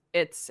 It's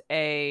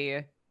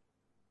a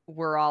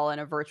we're all in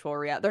a virtual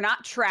reality. They're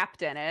not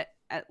trapped in it,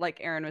 like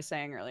Aaron was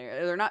saying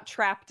earlier. They're not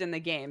trapped in the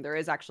game. There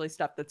is actually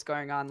stuff that's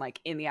going on like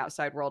in the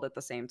outside world at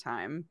the same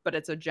time, but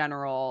it's a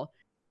general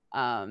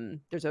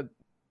there's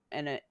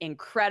an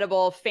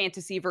incredible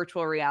fantasy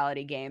virtual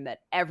reality game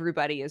that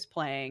everybody is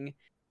playing,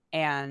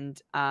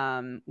 and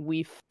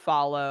we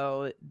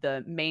follow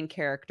the main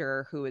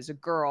character, who is a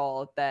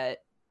girl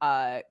that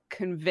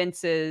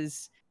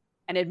convinces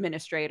an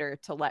administrator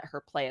to let her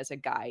play as a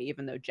guy,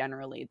 even though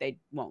generally they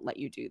won't let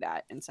you do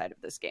that inside of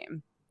this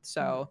game.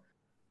 So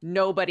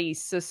nobody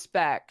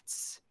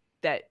suspects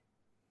that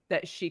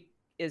she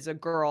is a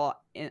girl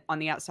on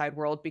the outside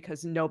world,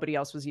 because nobody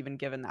else was even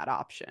given that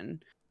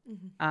option.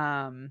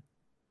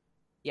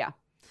 Yeah.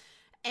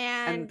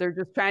 And they're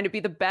just trying to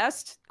be the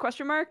best,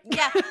 question mark?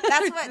 Yeah,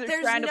 that's what,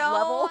 there's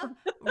no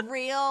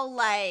real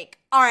like,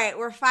 all right,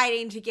 we're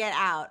fighting to get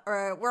out,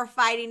 or we're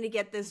fighting to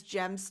get this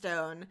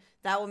gemstone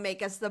that will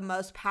make us the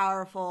most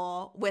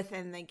powerful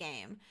within the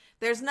game.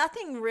 There's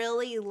nothing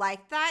really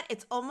like that.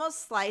 It's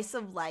almost slice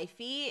of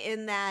lifey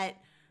in that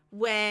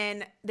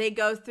when they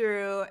go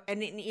through,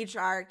 and in each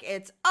arc,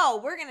 it's,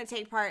 oh, we're going to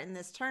take part in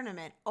this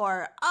tournament,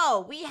 or,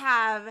 oh,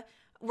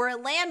 we're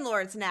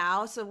landlords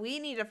now, so we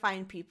need to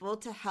find people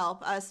to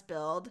help us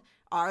build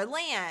our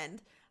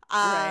land.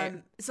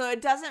 Right. So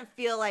it doesn't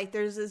feel like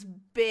there's this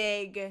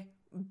big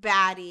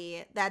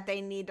baddie that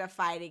they need to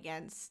fight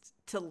against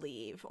to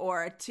leave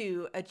or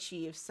to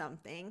achieve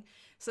something.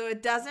 So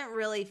it doesn't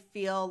really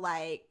feel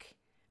like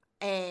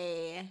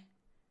a...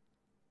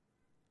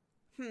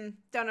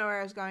 don't know where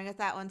I was going with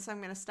that one, so I'm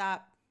going to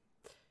stop.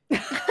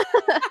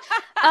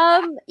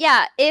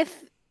 Yeah,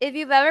 if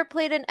you've ever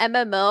played an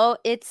MMO,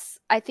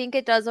 I think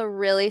it does a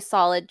really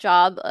solid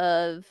job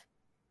of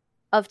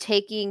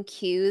taking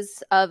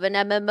cues of an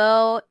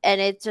MMO, and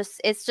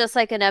it's just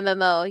like an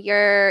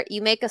MMO.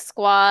 You make a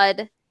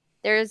squad.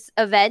 There's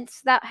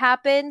events that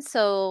happen.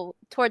 So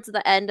towards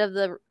the end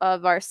of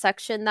our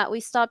section that we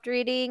stopped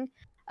reading,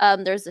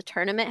 there's a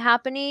tournament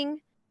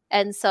happening,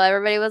 and so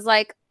everybody was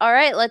like, "All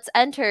right, let's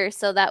enter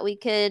so that we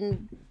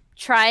can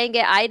try and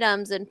get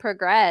items and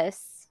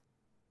progress."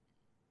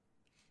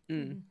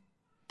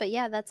 But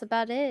yeah, that's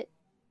about it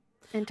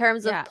in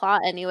terms of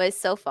plot, anyways,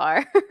 so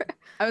far.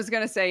 I was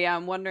gonna say, yeah,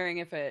 I'm wondering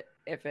if it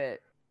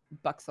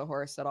bucks the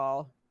horse at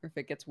all, or if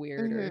it gets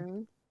weird,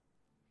 or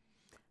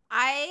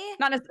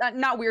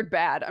not weird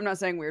bad. I'm not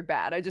saying weird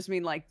bad. I just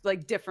mean like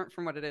different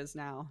from what it is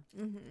now.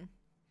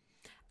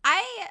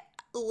 I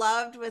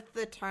loved with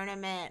the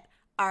tournament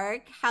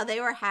arc how they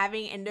were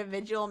having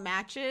individual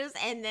matches,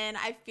 and then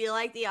I feel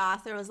like the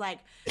author was like,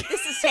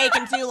 this is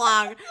taking too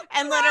long,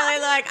 and literally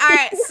like, all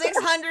right,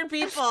 600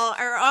 people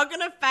are all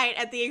gonna fight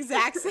at the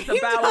exact same time.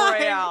 The battle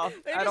royale.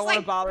 I don't want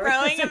to bother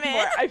throwing them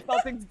in. I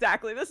felt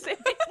exactly the same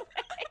way.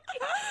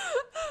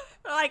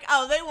 We're like,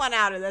 oh, they won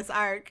out of this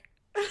arc.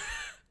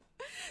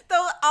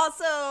 Though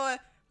also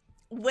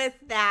with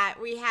that,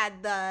 we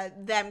had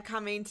them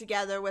coming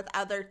together with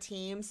other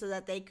teams so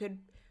that they could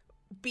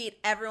beat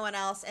everyone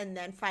else and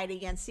then fight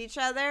against each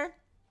other.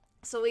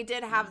 So we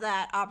did have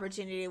that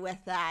opportunity with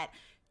that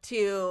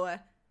to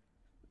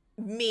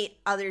meet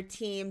other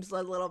teams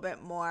a little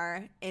bit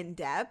more in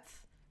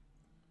depth.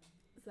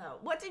 So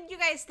what did you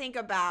guys think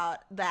about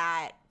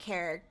that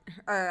character,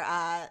 or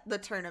the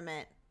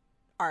tournament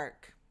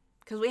arc?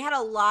 Because we had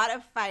a lot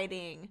of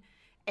fighting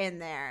in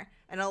there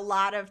and a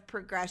lot of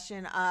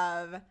progression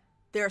of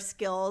their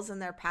skills and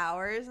their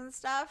powers and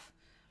stuff.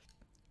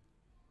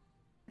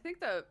 I think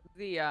the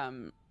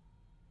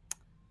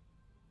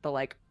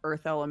like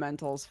earth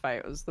elementals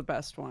fight was the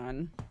best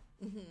one.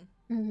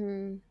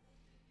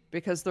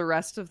 Because the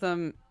rest of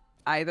them,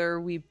 either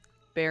we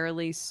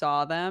barely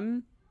saw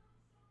them,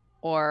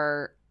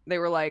 or they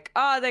were like,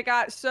 oh, they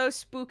got so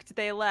spooked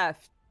they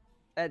left,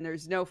 and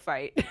there's no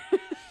fight.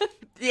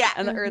 Yeah.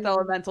 And the earth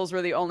elementals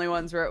were the only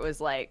ones where it was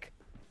like,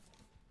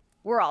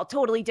 we're all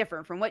totally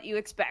different from what you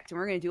expect, and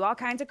we're gonna do all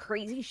kinds of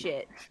crazy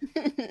shit.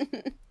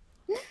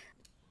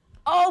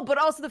 Oh, but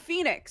also the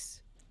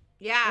Phoenix.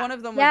 Yeah. One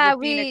of them was the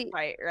Phoenix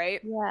fight,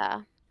 right?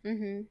 Yeah.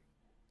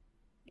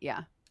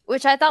 Yeah.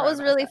 Which I thought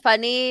was really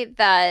funny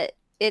that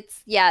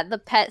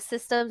the pet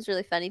system's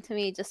really funny to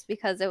me, just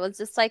because it was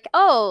just like,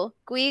 oh,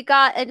 we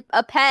got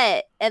a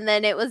pet, and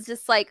then it was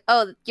just like,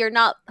 oh, you're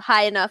not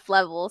high enough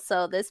level,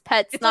 so this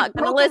pet's not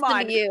going to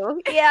listen to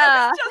you.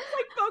 Yeah. It's just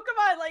like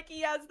like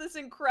he has this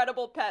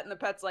incredible pet, and the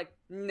pet's like,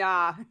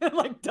 nah,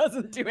 like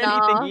doesn't do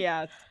Nah. anything he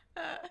asks.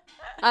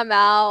 I'm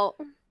out.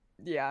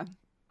 Yeah.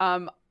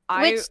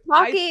 Which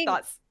talking.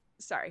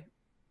 Sorry.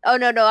 Oh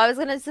no, I was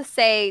gonna just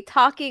say,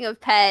 talking of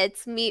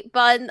pets, Meat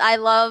Bun, I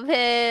love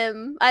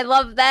him. I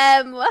love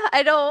them.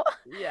 I don't.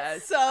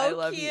 Yes. So I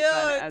love Meat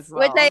Bun cute. as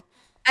well. Which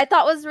I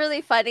thought was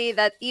really funny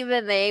that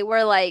even they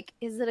were like,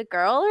 is it a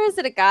girl or is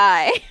it a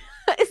guy?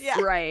 Yeah.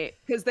 Right,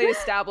 because they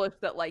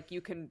established that like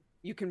you can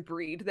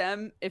breed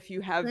them if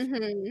you have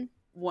Mhm.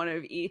 one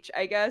of each,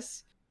 I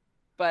guess.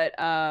 But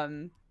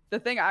the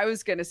thing I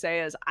was gonna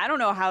say is I don't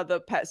know how the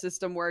pet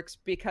system works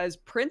because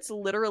Prince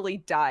literally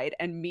died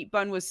and Meat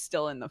Bun was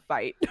still in the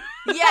fight.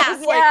 Yeah.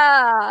 was like,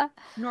 Yeah.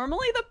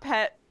 normally the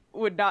pet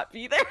would not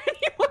be there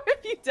anymore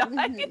if you died.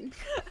 Mhm.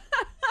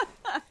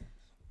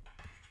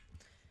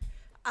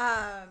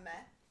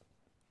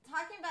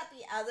 Talking about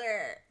the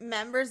other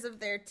members of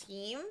their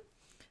team,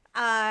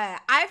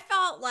 I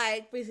felt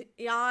like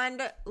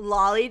beyond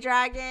Lolly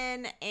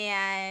Dragon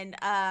and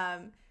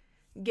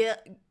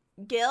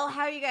Gil,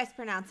 how are you guys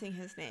pronouncing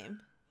his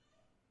name?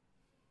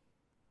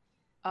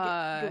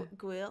 Gwil?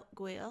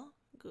 Gui?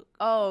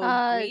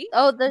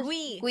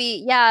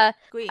 Gui. Yeah.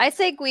 Gui. I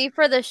say Gui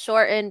for the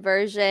shortened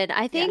version.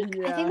 I think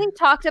Yeah. they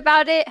talked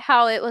about it,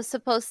 how it was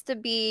supposed to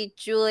be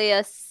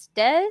Julia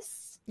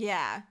Stiss.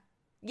 Yeah.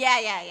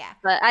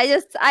 But I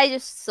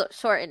just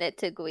shortened it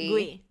to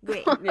Gui.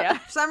 Gui. Yeah.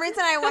 For some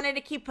reason, I wanted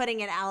to keep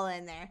putting an L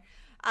in there.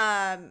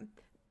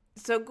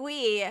 So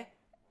Gui,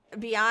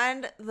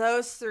 beyond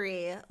those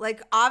three,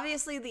 like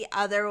obviously the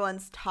other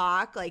ones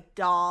talk, like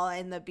Doll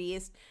and the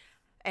Beast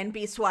and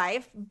Beast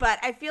Wife, but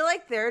I feel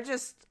like they're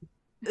just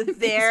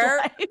there.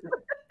 I don't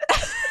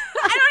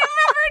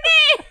remember her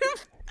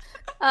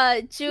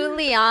name.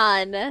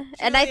 Julianne.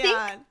 And I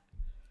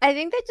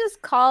think they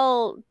just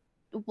call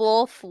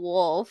Wolf.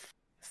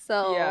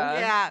 So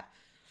Yeah.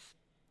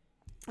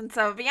 And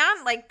so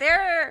beyond, like,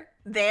 they're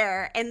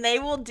there and they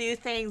will do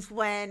things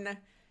when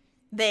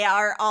they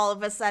are all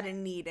of a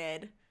sudden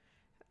needed.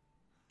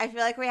 I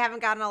feel like we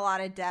haven't gotten a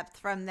lot of depth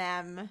from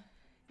them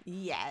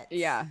yet.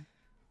 Yeah.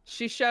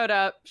 She showed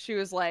up. She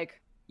was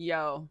like,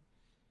 yo,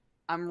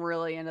 I'm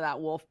really into that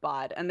wolf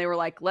bod. And they were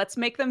like, let's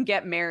make them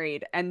get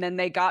married. And then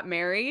they got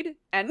married.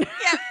 And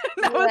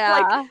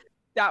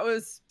that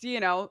was,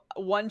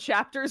 one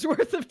chapter's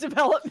worth of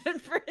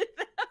development for them.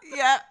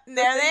 Yep.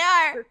 There they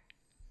are.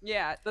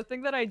 Yeah. The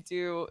thing that I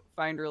do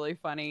find really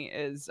funny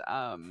is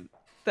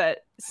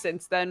that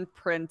since then,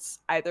 Prince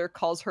either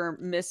calls her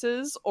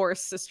Mrs. or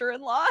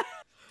sister-in-law.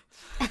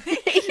 Since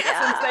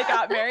they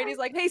got married, he's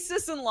like, hey,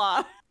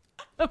 sis-in-law.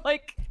 I'm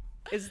like,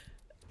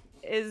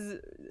 is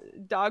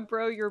Dog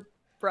Bro your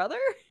brother?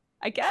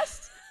 I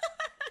guess.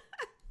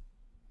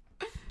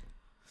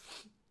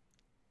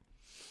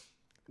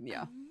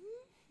 Yeah.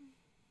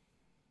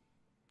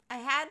 I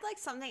had like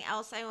something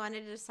else I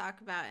wanted to talk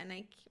about,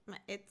 and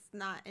it's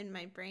not in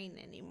my brain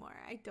anymore.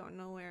 I don't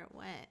know where it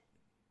went.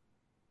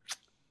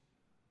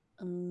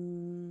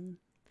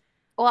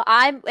 Well,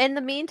 in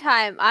the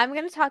meantime, I'm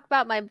gonna talk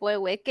about my boy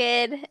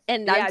Wicked,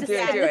 and I'm just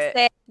gonna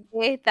say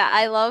that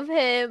I love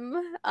him.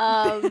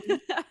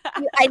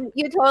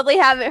 You totally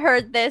haven't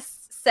heard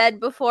this said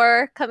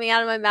before coming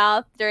out of my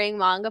mouth during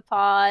Manga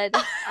Pod.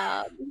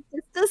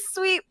 Just a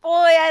sweet boy.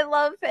 I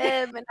love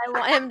him, and I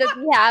want him to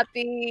be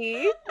happy.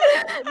 Me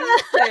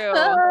too.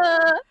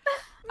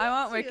 I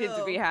want Wicked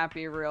to be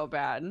happy real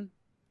bad.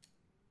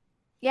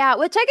 Yeah,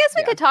 which I guess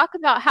we could talk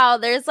about how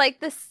there's like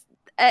this.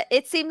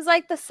 It seems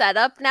like the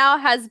setup now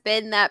has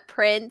been that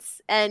Prince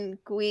and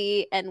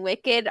Gui and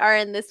Wicked are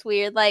in this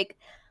weird like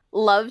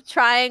love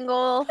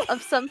triangle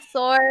of some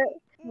sort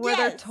where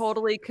they're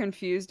totally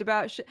confused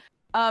about shit.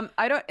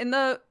 I don't in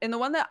the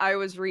one that I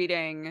was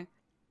reading,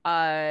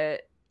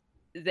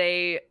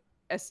 they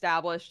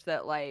established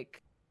that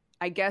like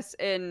I guess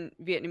in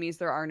Vietnamese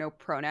there are no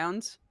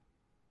pronouns.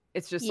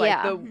 It's just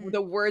like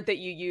the word that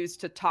you use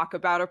to talk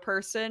about a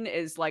person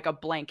is like a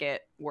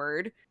blanket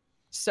word.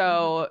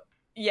 So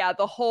yeah,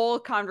 the whole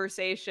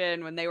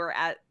conversation when they were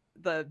at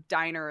the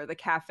diner or the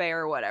cafe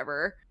or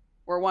whatever,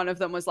 where one of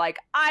them was like,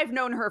 I've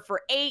known her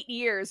for 8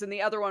 years. And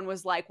the other one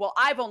was like, well,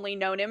 I've only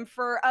known him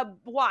for a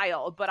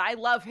while, but I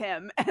love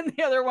him. And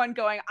the other one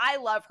going, I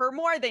love her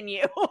more than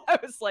you. I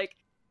was like,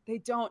 they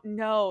don't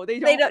know. They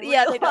don't know.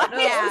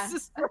 Yeah. This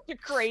is such a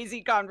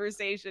crazy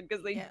conversation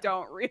because they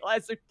don't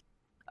realize it.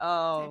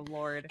 Oh,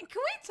 Lord. Can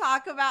we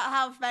talk about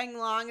how Feng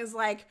Long is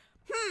like,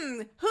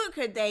 who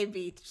could they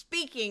be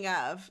speaking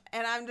of?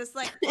 And I'm just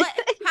like, what?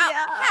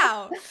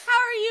 How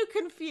are you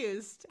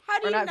confused? How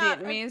do you not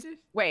Vietnamese?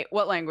 Wait,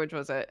 what language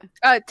was it?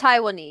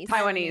 Taiwanese.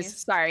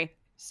 Taiwanese.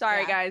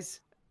 Sorry, guys.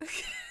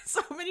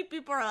 So many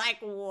people are like,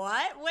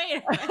 what?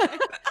 Wait a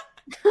minute.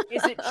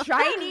 Is it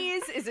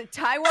Chinese? Is it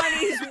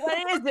Taiwanese?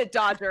 What is it,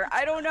 Dodger?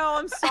 I don't know.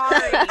 I'm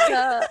sorry.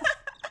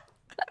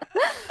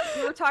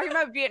 We were talking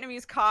about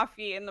Vietnamese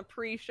coffee in the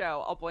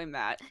pre-show. I'll blame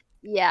that.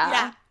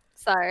 Yeah.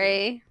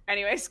 Sorry.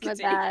 Anyways, my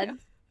continue. bad.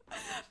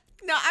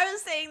 No, I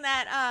was saying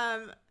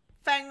that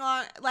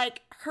Fenglong,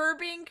 like her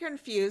being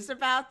confused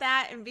about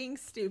that and being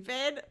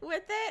stupid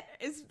with it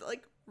is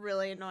like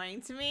really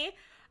annoying to me.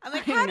 I'm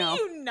like, how do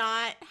you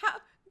not? How,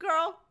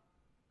 girl?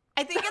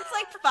 I think it's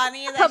like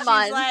funny that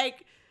she's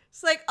like,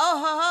 it's like, oh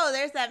ho ho,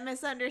 there's that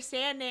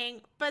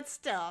misunderstanding, but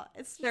still,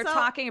 they're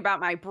talking about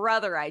my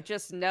brother. I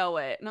just know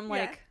it, and I'm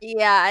like,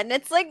 yeah, and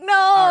it's like, no.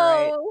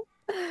 All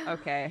right.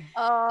 Okay.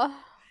 Oh,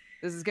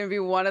 this is gonna be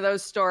one of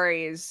those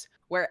stories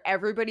where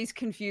everybody's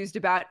confused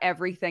about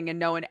everything, and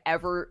no one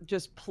ever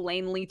just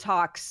plainly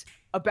talks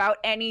about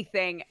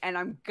anything, and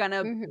I'm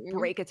gonna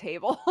break a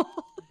table.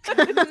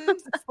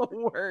 It's the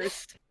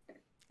worst.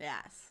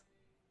 Yes.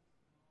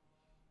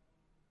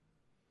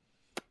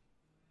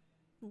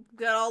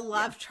 Good old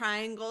love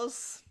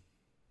triangles.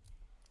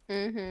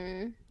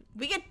 We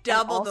get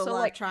double the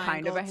love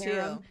triangle kind of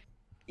too.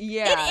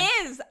 Yeah,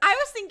 it is. I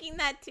was thinking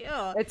that too.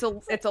 It's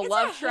a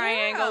love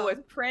triangle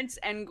with Prince,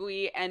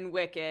 Engui, and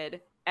Wicked,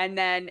 and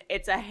then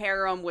it's a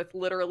harem with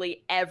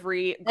literally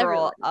every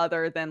girl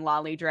other than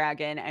Lolly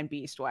Dragon and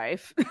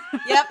Beastwife.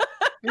 Yep.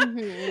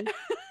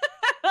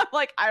 I'm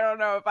like, I don't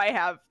know if I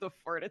have the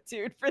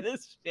fortitude for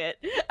this shit.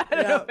 I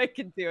don't know if I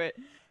can do it.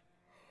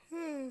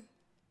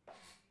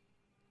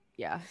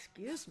 Yeah.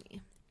 Excuse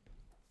me.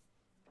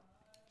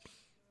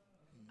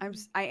 I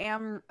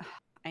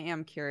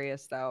am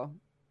curious though.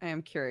 I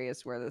am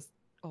curious where this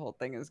whole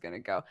thing is gonna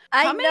go.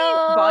 How many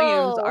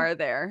volumes are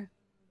there?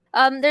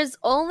 There's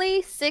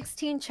only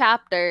 16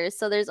 chapters,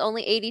 so there's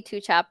only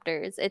 82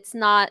 chapters. It's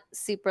not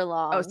super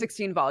long. Oh,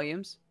 16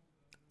 volumes?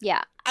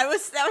 Yeah. I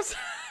was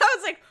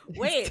like,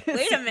 wait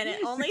a minute,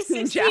 only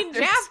 16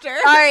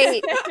 chapters.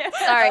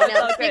 Sorry,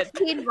 no,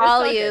 16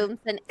 volumes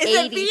and is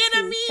 82 it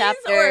Vietnamese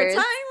chapters. or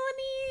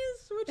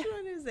Taiwanese? Which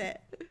one is it?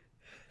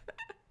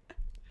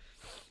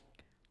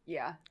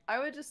 Yeah, I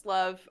would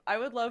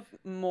love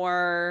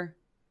more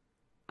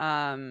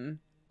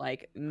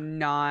like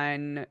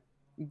non-goofy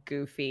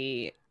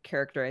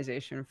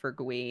characterization for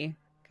Gui,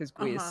 because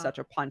Gui is such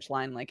a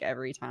punchline like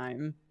every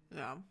time.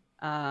 Yeah.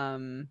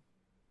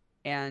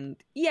 And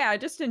yeah,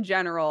 just in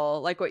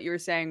general, like what you were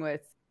saying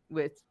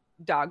with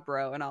Dog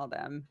Bro and all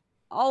them.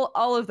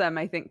 All of them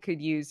I think could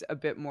use a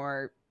bit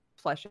more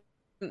flesh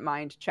and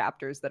mind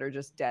chapters that are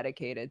just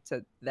dedicated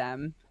to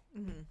them.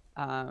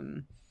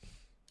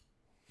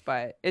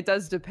 But it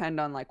does depend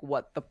on like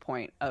what the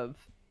point of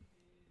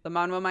the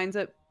manhwa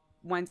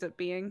winds up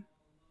being.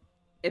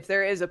 If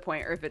there is a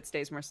point, or if it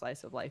stays more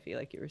slice of lifey,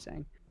 like you were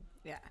saying.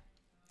 Yeah.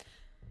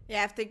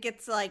 Yeah, if it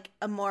gets like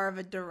a more of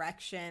a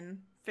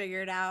direction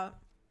figured out.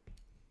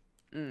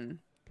 Which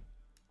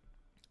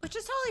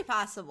is totally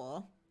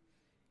possible.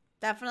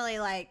 Definitely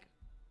like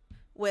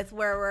with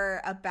where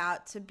we're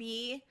about to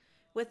be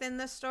within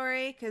the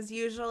story, because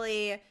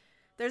usually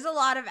there's a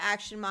lot of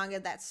action manga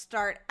that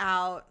start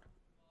out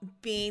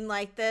being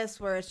like this,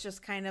 where it's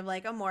just kind of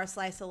like a more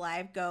slice of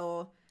life,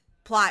 go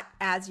plot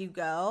as you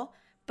go.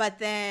 But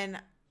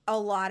then a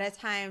lot of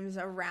times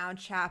around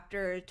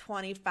chapter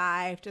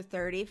 25 to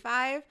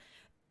 35,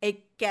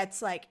 it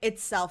gets like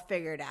itself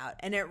figured out,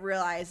 and it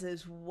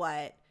realizes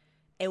what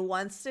it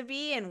wants to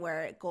be and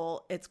where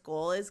its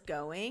goal is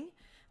going.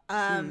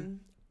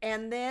 And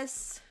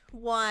this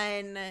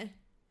one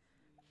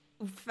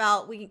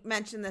felt, we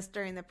mentioned this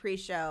during the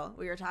pre-show,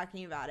 we were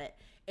talking about it,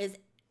 is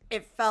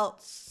it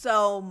felt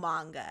so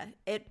manga.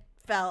 It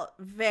felt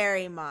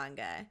very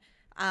manga.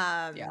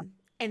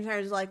 In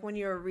terms of like when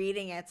you were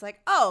reading it, it's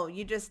like, oh,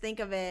 you just think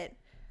of it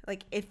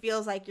like it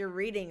feels like you're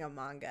reading a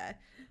manga.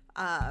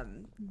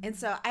 And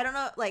so I don't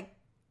know, like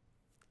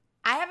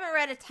I haven't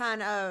read a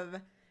ton of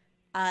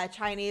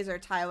Chinese or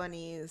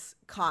Taiwanese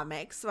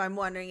comics, so I'm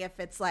wondering if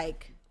it's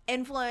like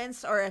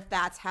influenced or if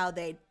that's how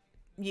they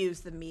use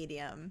the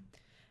medium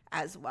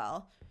as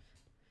well.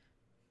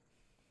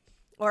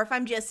 Or if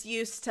I'm just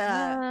used to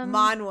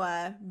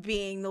manhwa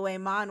being the way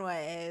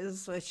manhwa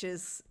is, which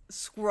is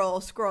scroll,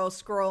 scroll,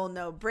 scroll,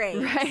 no breaks.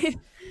 Right.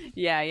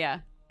 Yeah.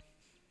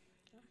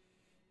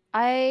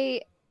 I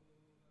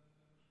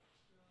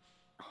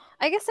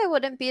guess I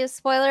wouldn't be a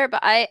spoiler, but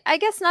I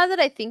guess now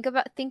that I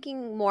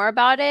thinking more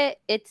about it,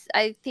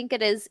 I think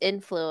it is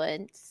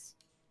influence.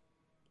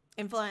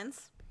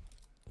 Influence?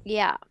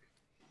 Yeah.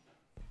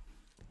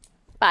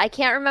 But I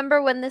can't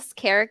remember when this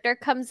character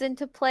comes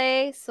into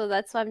play, so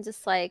that's why I'm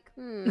just like,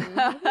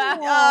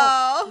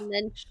 oh,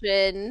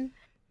 mention.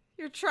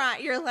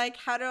 You're like,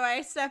 how do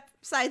I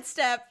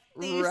sidestep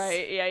these?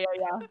 Right, yeah.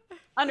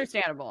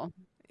 Understandable.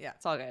 Yeah.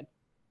 It's all good.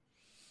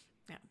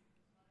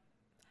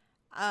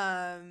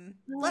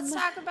 Let's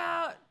talk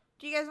about,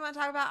 do you guys want to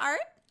talk about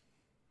art?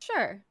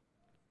 Sure.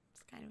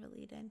 It's kind of a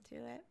lead into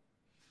it.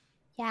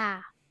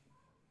 Yeah.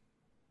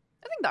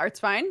 I think the art's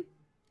fine.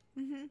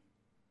 I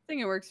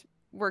think it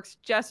works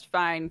just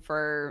fine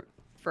for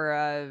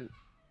a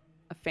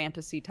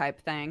fantasy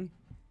type thing.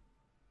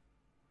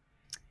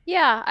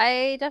 Yeah,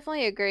 I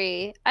definitely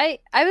agree. I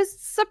was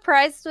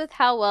surprised with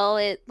how well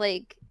it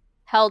like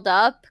held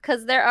up,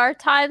 because there are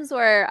times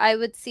where I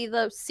would see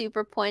the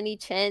super pointy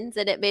chins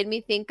and it made me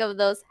think of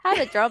those how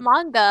to draw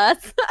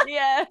mangas.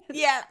 Yeah.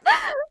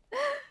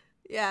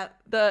 Yeah.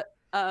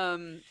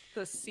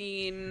 The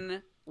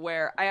scene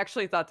where I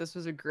actually thought this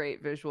was a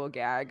great visual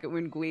gag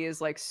when Gui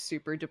is like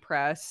super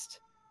depressed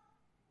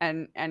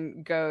and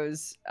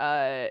goes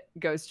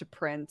to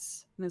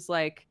Prince and is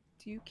like,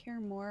 do you care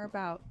more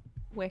about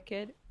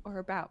Wicked or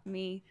about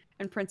me?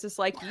 And Prince is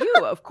like, you,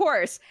 of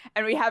course.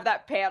 And we have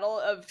that panel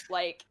of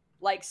like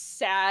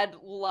sad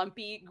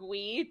lumpy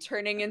Gui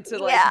turning into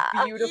like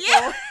beautiful.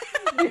 Yeah.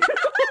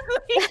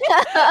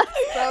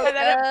 So and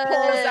then it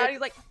pulls good. out. He's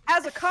like,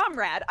 as a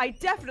comrade, I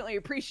definitely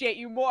appreciate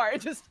you more.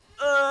 Just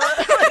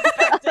like,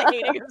 back to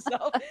hating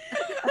himself.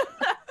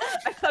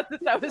 I thought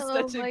that was Oh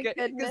such a my good,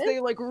 because goodness. they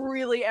like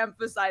really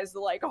emphasize the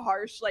like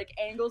harsh like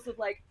angles of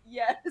like,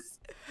 yes,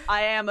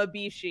 I am a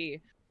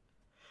Bishi.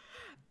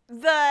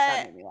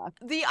 That made me laugh.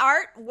 The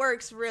art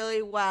works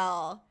really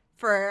well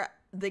for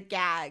the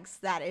gags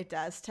that it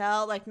does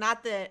tell, like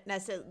not the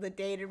necessarily the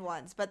dated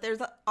ones, but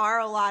are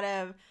a lot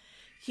of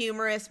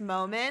humorous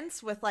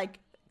moments with like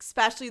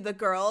especially the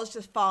girls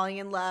just falling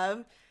in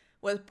love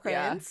with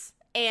Prince,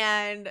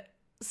 and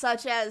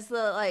such as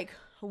the like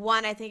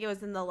one, I think it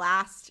was in the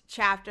last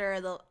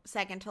chapter, the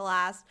second to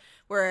last,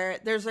 where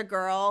there's a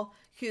girl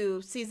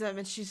who sees him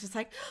and she's just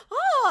like,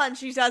 oh, and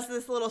she does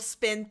this little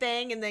spin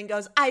thing and then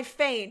goes, I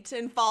faint,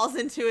 and falls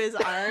into his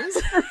arms.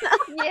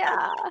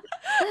 Yeah.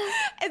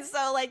 And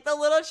so like the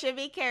little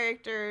chibi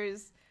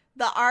characters,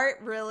 the art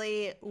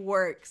really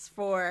works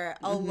for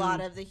a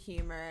lot of the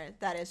humor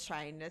that is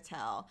trying to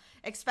tell.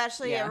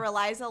 Especially it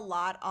relies a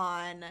lot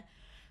on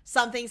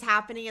something's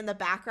happening in the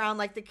background,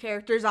 like the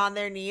character's on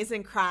their knees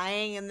and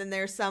crying, and then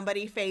there's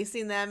somebody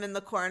facing them in the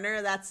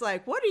corner that's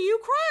like, what are you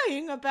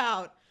crying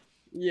about?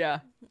 Yeah.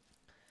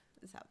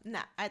 So, no,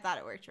 I thought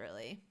it worked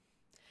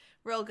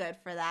real good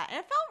for that. And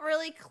it felt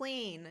really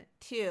clean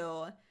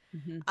too.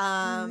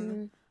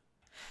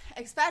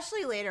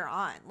 Especially later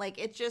on. Like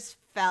it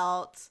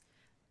felt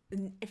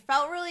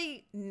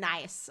really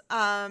nice.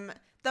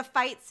 The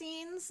fight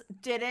scenes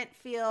didn't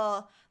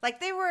feel like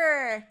they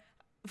were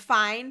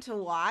fine to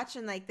watch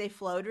and like they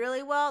flowed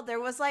really well. There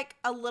was like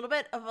a little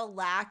bit of a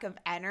lack of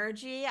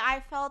energy I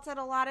felt at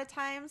a lot of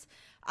times.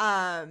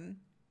 And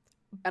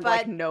but,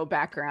 like no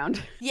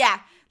background. Yeah,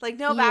 like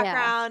no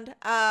background.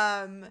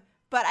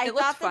 But I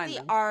thought that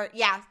the art,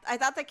 I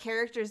thought the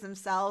characters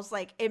themselves,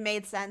 like it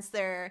made sense,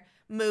 their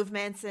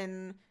movements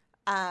and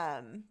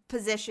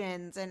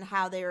positions and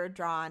how they were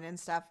drawn and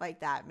stuff like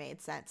that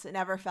made sense. It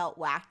never felt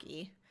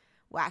wacky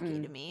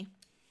to me.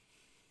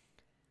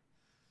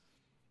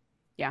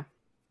 Yeah.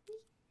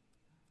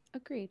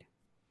 Agreed.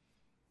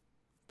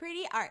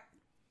 Pretty art.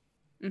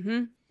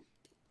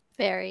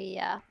 Very,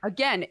 yeah.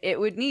 Again, it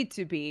would need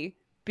to be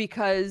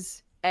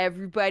because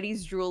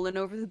everybody's drooling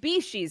over the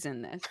Bishis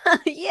in this.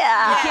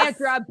 Yeah. You can't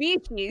draw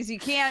Bishis. You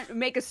can't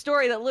make a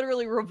story that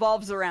literally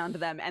revolves around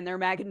them and their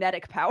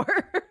magnetic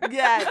power.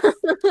 Yes.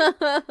 We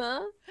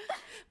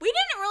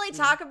didn't really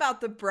talk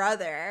about the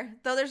brother,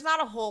 though there's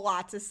not a whole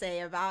lot to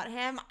say about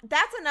him.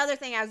 That's another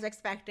thing I was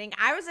expecting.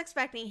 I was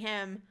expecting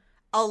him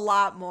a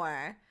lot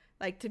more,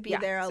 like to be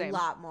there a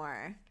lot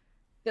more.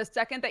 The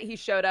second that he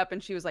showed up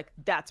and she was like,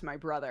 that's my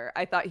brother,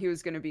 I thought he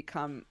was going to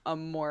become a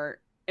more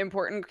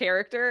important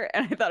character,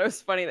 and I thought it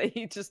was funny that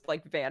he just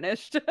like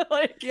vanished.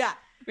 Like,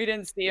 we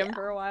didn't see him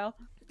for a while.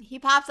 He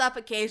pops up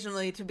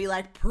occasionally to be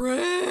like,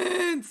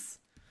 Prince,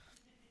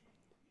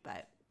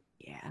 but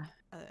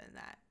other than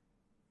that,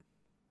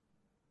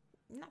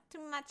 not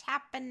too much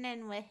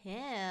happening with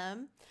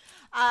him.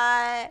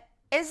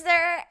 Is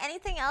there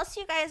anything else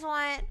you guys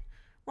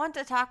want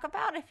to talk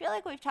about? I feel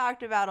like we've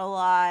talked about a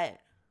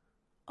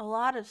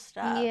lot of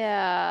stuff.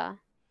 Yeah.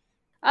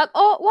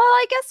 Oh, well,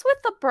 I guess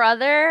with the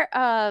brother,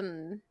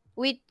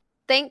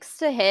 thanks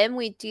to him,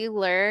 we do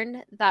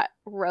learn that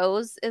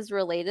Rose is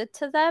related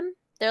to them.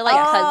 They're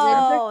like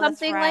cousins or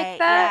something like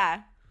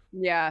that.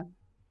 Yeah.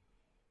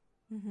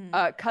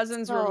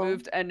 Cousins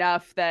removed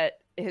enough that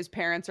his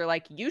parents are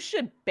like, you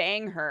should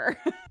bang her.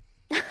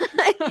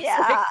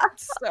 Yeah. Like,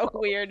 so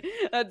weird.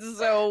 That's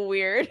so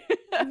weird.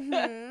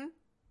 The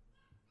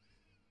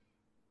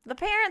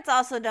parents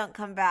also don't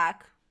come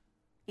back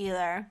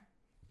either.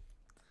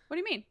 What do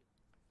you mean?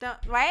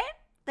 Right?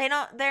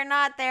 They're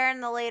not there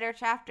in the later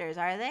chapters,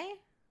 are they?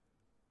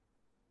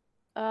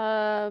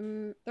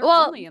 They're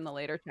only in the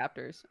later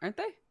chapters, aren't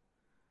they?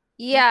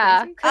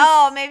 Yeah.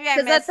 Oh, maybe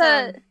I missed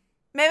them.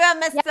 Maybe I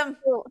missed them.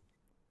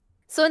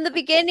 So in the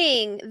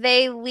beginning,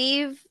 they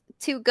leave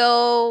to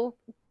go.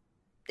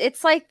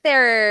 It's like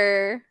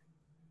their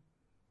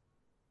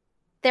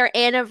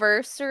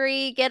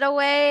anniversary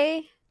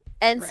getaway,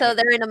 and so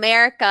they're in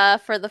America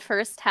for the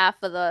first half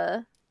of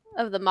the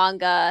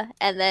manga,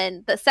 and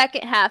then the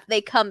second half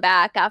they come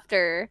back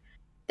after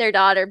their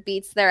daughter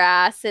beats their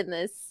ass in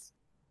this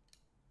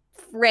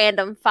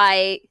random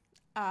fight.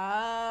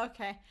 Oh,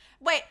 okay.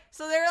 Wait,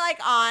 so they're like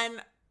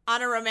on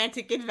a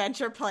romantic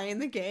adventure playing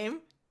the game?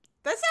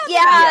 That sounds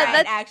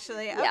right,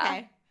 actually. Okay.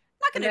 I'm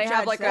not gonna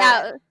judge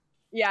that.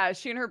 Yeah,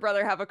 she and her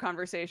brother have a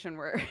conversation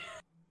where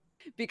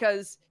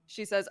because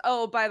she says,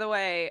 oh, by the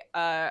way,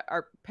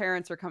 our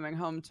parents are coming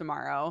home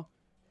tomorrow,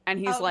 and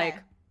he's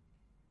like,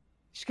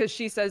 because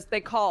she says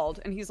they called,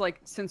 and he's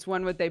like, since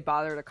when would they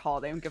bother to call?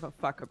 They don't give a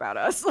fuck about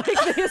us.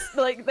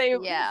 They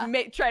Yeah.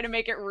 try to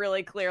make it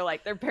really clear,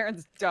 like their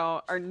parents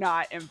are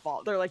not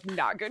involved. They're like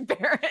not good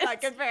parents.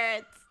 Not good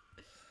parents.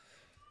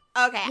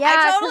 Okay, Yeah, I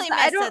 'cause totally I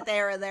missed don't- that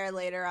they were there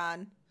later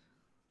on.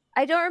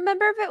 I don't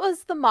remember if it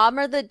was the mom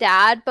or the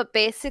dad, but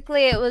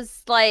basically it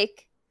was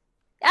like,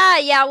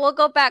 yeah, we'll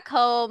go back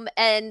home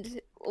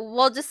and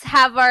we'll just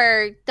have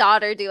our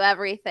daughter do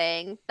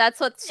everything. That's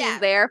what she's Yeah.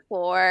 there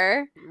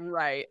for.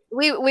 Right.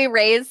 We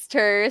raised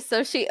her,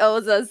 so she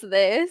owes us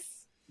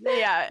this.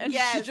 Yeah, and she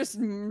Yes. just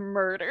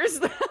murders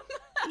them.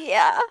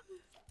 Yeah.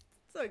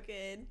 So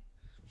good.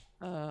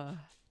 Mhm.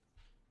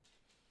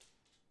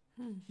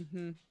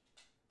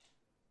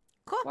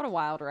 Cool. What a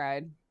wild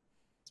ride.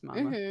 It's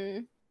mama.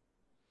 Mhm.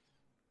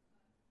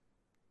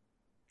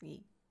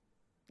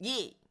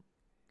 Yeah.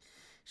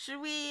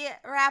 Should we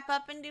wrap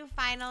up and do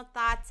final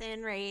thoughts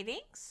and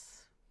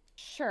ratings?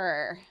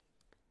 Sure.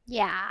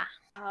 Yeah.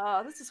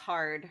 Oh, this is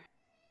hard.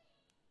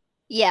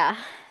 Yeah,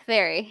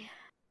 very.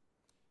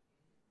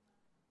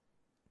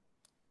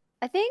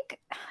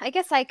 I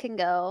guess I can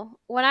go.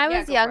 When I Yeah,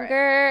 was go for it.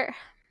 younger,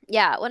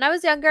 when I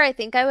was younger, I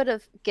think I would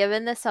have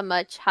given this a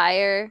much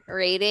higher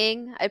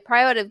rating. I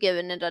probably would have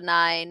given it a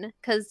 9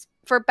 because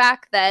for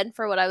back then,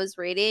 for what I was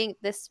reading,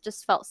 this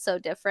just felt so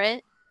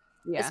different,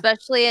 Yeah.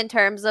 especially in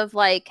terms of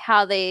like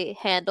how they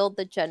handled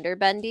the gender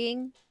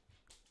bending.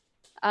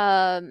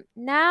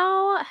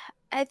 Now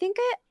I think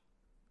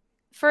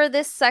for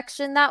this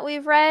section that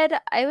we've read,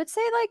 I would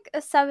say like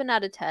a 7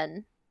 out of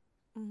 10.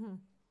 Mm-hmm.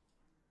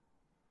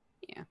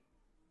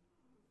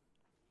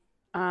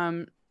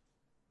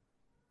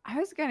 I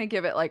was gonna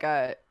give it like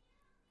a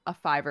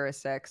 5 or a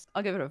 6.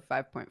 I'll give it a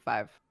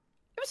 5.5. It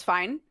was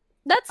fine.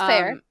 That's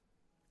fair.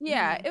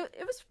 Yeah,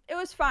 it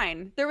was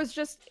fine. There was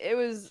just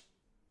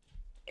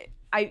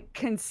I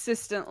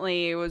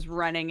consistently was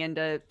running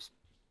into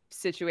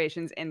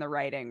situations in the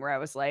writing where I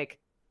was like,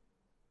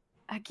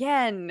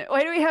 again,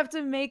 why do we have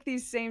to make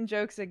these same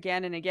jokes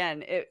again and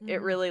again?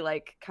 It really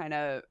like kind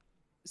of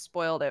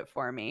spoiled it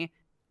for me.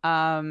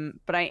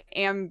 But I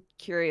am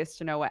curious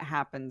to know what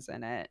happens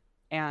in it,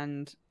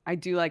 and I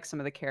do like some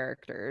of the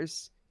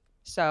characters,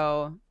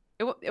 so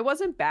it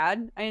wasn't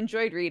bad. I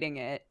enjoyed reading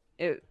it.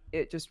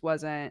 It just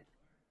wasn't.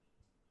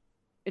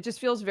 It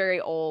just feels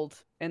very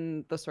old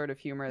in the sort of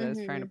humor that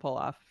it's trying to pull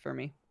off for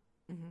me.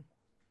 Mm-hmm.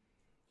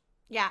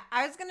 Yeah,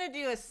 I was gonna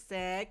do a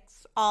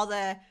 6. All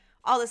the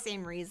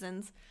same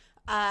reasons.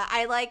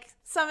 I like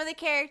some of the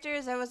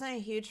characters. I wasn't a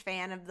huge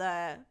fan of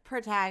the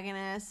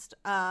protagonist.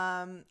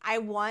 I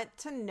want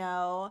to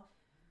know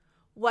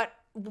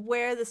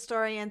where the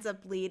story ends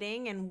up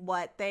leading and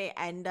what they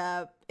end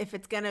up, if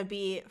it's gonna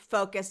be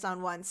focused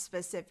on one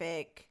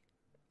specific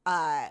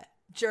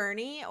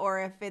journey,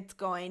 or if it's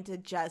going to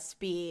just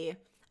be,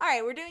 all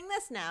right, we're doing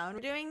this now and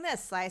we're doing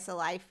this slice of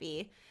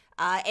lifey.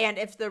 And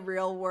if the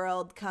real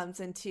world comes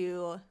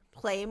into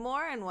play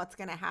more and what's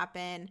going to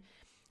happen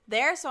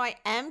there. So I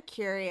am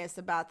curious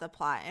about the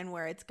plot and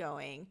where it's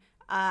going.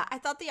 I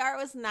thought the art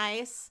was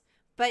nice,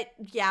 but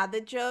yeah,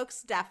 the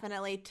jokes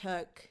definitely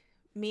took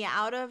me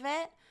out of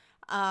it.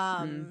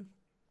 And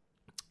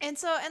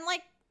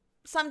like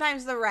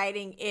sometimes the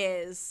writing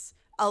is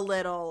a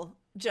little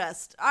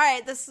just, all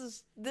right, this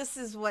is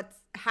what's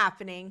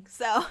happening.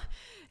 So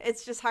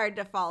it's just hard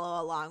to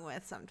follow along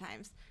with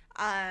sometimes.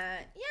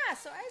 Yeah,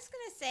 so I was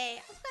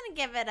gonna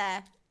give it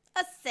a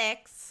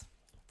 6.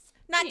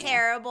 It's not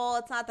terrible.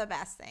 It's not the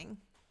best thing in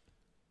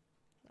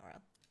the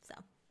world. So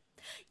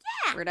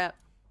yeah. Word up.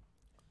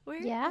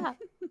 Yeah.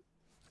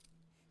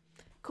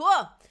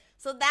 Cool.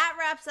 So that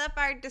wraps up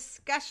our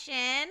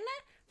discussion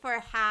for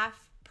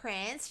Half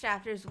Prince,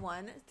 chapters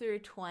 1 through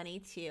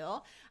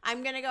 22.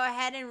 I'm going to go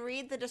ahead and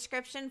read the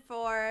description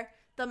for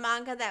the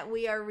manga that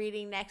we are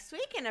reading next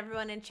week, and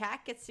everyone in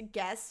chat gets to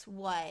guess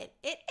what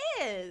it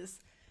is.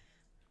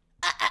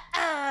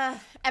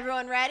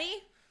 Everyone ready?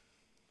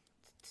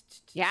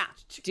 Yeah,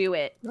 do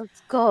it.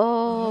 Let's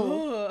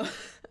go.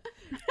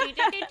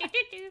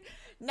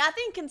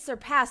 Nothing can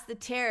surpass the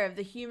terror of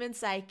the human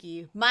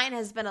psyche. Mine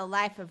has been a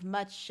life of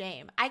much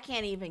shame. I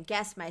can't even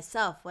guess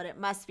myself what it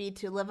must be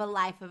to live a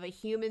life of a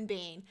human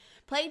being.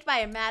 Plagued by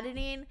a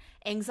maddening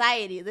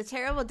anxiety, the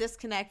terrible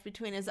disconnect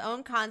between his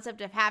own concept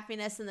of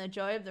happiness and the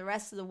joy of the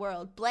rest of the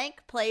world,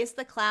 Blank plays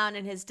the clown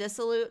in his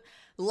dissolute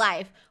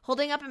life,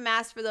 holding up a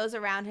mask for those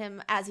around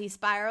him as he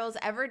spirals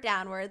ever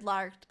downward,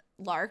 locked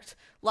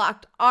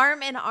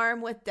arm in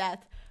arm with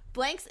death.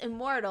 Blank's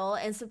immortal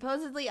and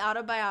supposedly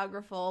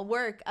autobiographical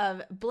work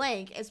of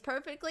Blank is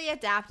perfectly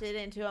adapted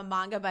into a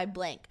manga by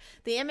Blank.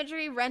 The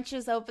imagery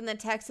wrenches open the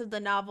text of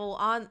the novel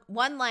on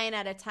one line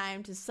at a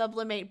time to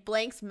sublimate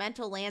Blank's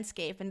mental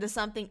landscape into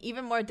something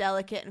even more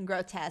delicate and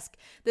grotesque.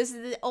 This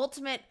is the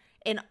ultimate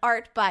in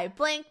art by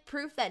Blank,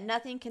 proof that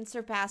nothing can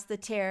surpass the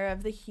terror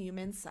of the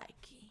human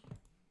psyche.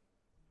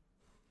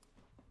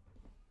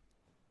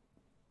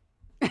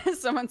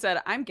 Someone said,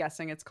 I'm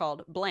guessing it's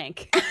called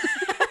Blank.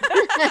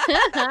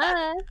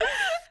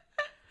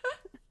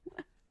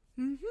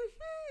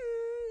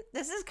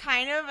 This is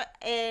kind of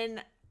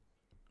in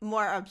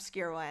more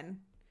obscure one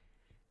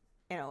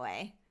in a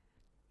way.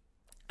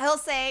 I'll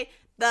say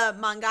the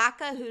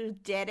mangaka who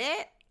did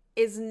it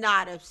is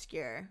not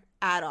obscure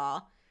at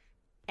all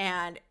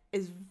and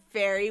is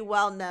very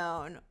well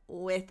known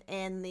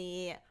within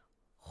the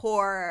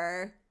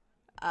horror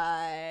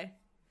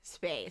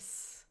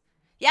space.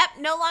 Yep,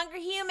 No Longer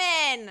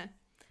Human.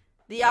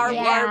 The R.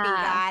 Barbie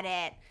got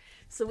it.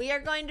 So we are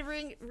going to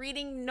be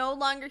reading No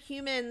Longer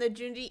Human, the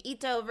Junji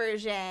Ito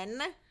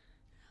version.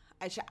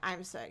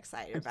 I'm so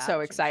excited about it. So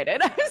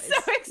excited. I'm so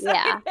excited.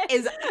 Yeah.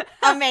 Is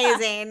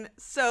amazing.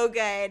 So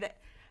good.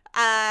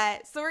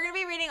 So we're going to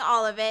be reading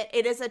all of it.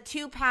 It is a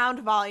 2-pound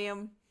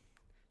volume.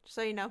 Just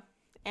so you know,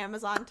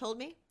 Amazon told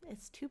me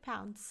it's 2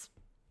 pounds.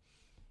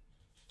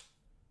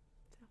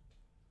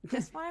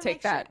 Just want to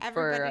Take that sure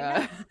for everybody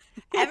knows.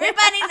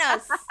 Everybody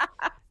knows.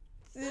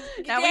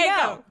 Now we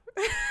know.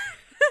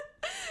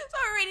 So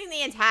we're reading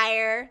the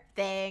entire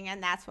thing,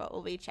 and that's what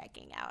we'll be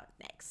checking out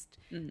next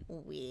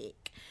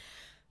week.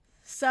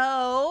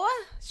 So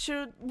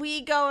should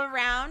we go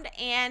around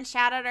and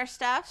shout out our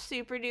stuff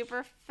super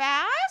duper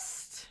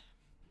fast?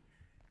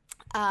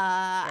 Sure.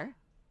 I'm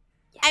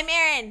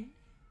Erin.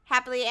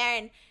 Happily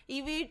Erin.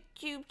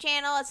 YouTube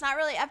channel. It's not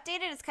really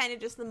updated. It's kind of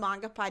just the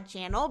Manga Pod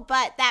channel,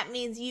 but that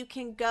means you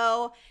can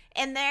go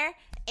in there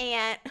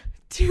and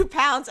 2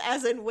 pounds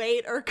as in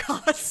weight or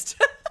cost.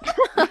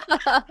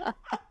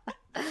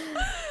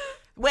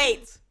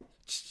 Wait.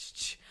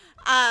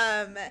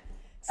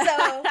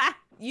 So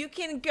you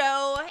can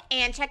go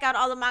and check out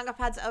all the Manga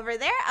Pods over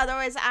there.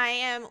 Otherwise, I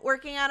am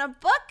working on a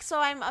book, so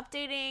I'm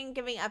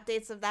giving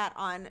updates of that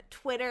on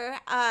Twitter.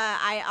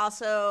 That's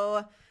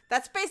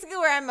basically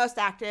where I'm most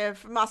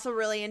active. I'm also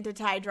really into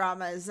Thai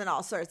dramas and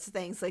all sorts of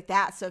things like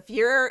that. So if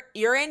you're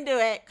into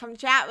it, come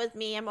chat with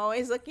me. I'm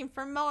always looking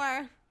for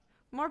more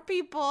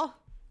people.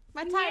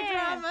 My Thai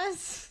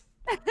dramas.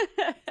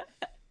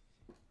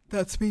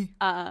 That's me.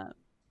 Hi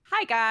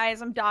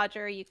guys, I'm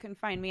Dodger. You can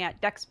find me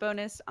at Dex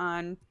Bonus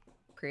on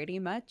pretty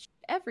much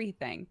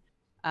everything.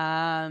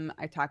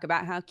 I talk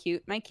about how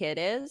cute my kid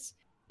is,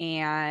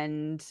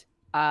 and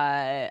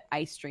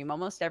I stream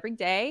almost every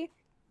day,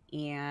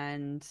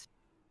 and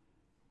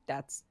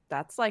that's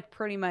like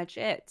pretty much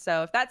it.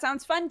 So if that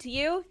sounds fun to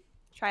you,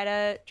 try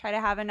to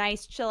have a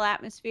nice chill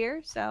atmosphere.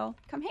 So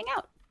come hang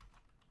out.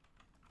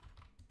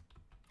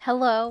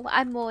 Hello,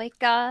 I'm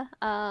Moika.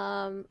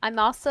 I'm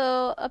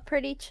also a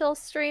pretty chill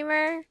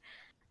streamer.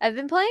 I've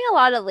been playing a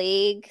lot of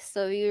League,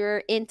 so if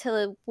you're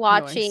into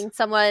watching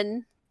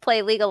someone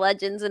play League of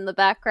Legends in the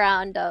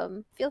background,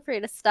 feel free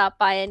to stop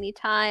by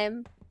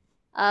anytime.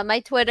 My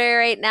Twitter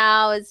right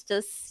now is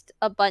just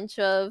a bunch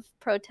of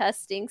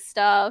protesting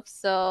stuff,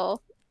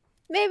 so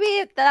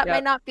maybe that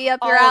might not be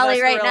up your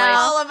alley right now.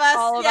 All of us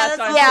on yeah.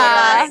 Twitter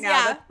right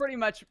now. That's pretty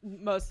much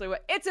mostly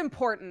what it's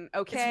important.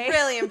 Okay, It's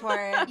really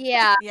important.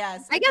 Yeah.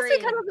 Yes. I guess we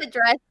kind of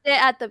addressed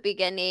it at the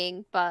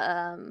beginning,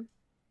 but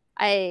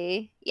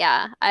I'm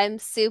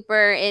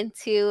super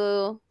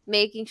into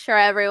making sure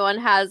everyone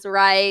has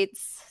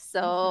rights.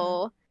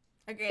 So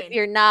Agreed. if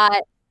you're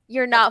not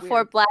That's for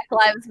weird. Black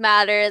Lives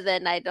Matter,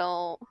 then I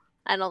don't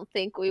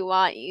think we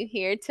want you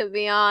here, to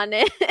be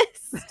honest.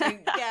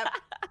 Yep.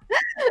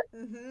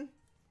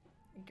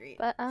 Agreed.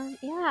 But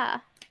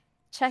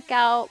check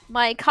out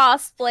my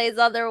cosplays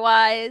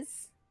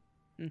otherwise.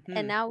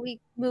 And now we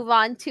move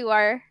on to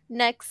our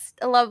next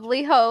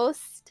lovely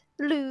host,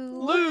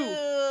 Lou.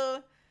 Lou.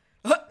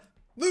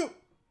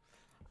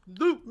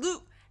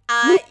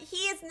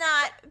 He has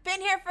not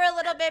been here for a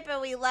little bit,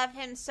 but we love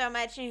him so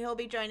much, and he'll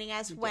be joining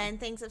us when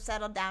things have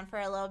settled down for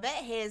a little bit.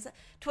 His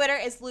Twitter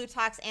is Lou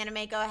Talks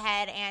Anime. Go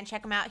ahead and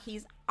check him out.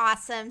 He's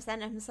awesome.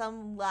 Send him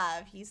some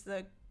love. He's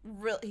the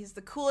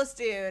coolest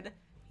dude.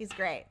 He's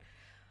great.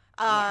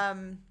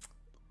 So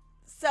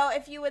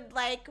if you would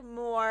like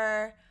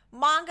more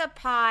Manga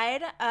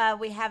Pod,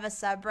 we have a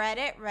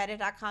subreddit,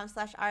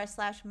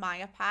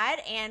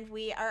 reddit.com/r/mangapod, and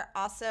we are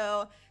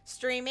also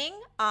streaming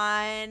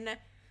on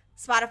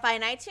Spotify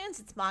and iTunes.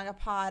 It's Manga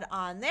Pod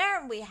on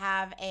there. We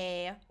have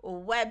a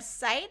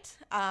website.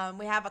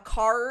 We have a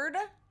card.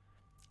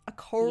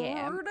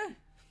 Yeah.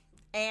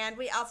 And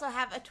we also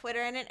have a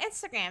Twitter and an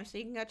Instagram, so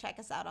you can go check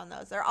us out on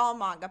those. They're all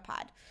Manga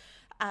Pod.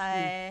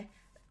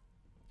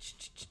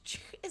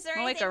 Is there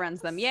anything Moika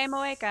runs them. Yay,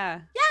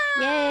 Moika.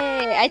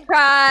 Yay! I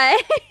try.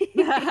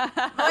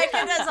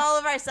 Moika does all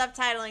of our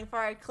subtitling for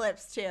our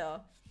clips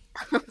too.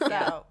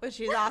 So, which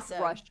is awesome.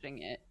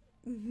 Crushing it.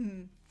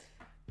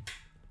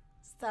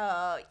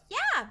 So,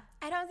 yeah,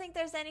 I don't think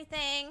there's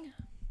anything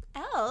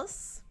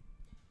else.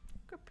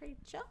 We're pretty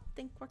chill. I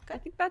think we're I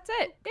good. think that's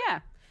it. Yeah.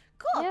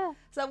 Cool. Yeah.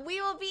 So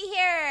we will be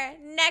here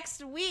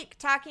next week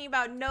talking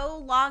about No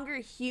Longer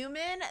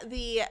Human,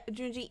 the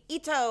Junji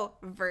Ito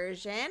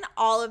version.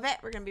 All of it.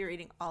 We're going to be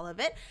reading all of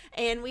it.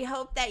 And we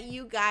hope that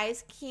you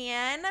guys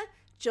can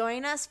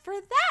join us for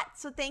that.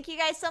 So thank you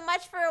guys so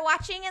much for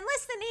watching and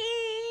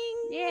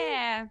listening.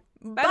 Yeah.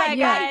 Bye, Bye-bye,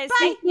 guys. Bye.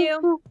 Thank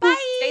you. Bye.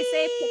 Stay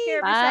safe. Take care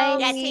of Bye.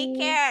 yourselves. Yeah, take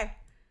care.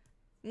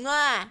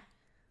 Mwah.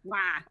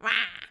 Wah. Mwah.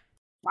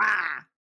 Wah.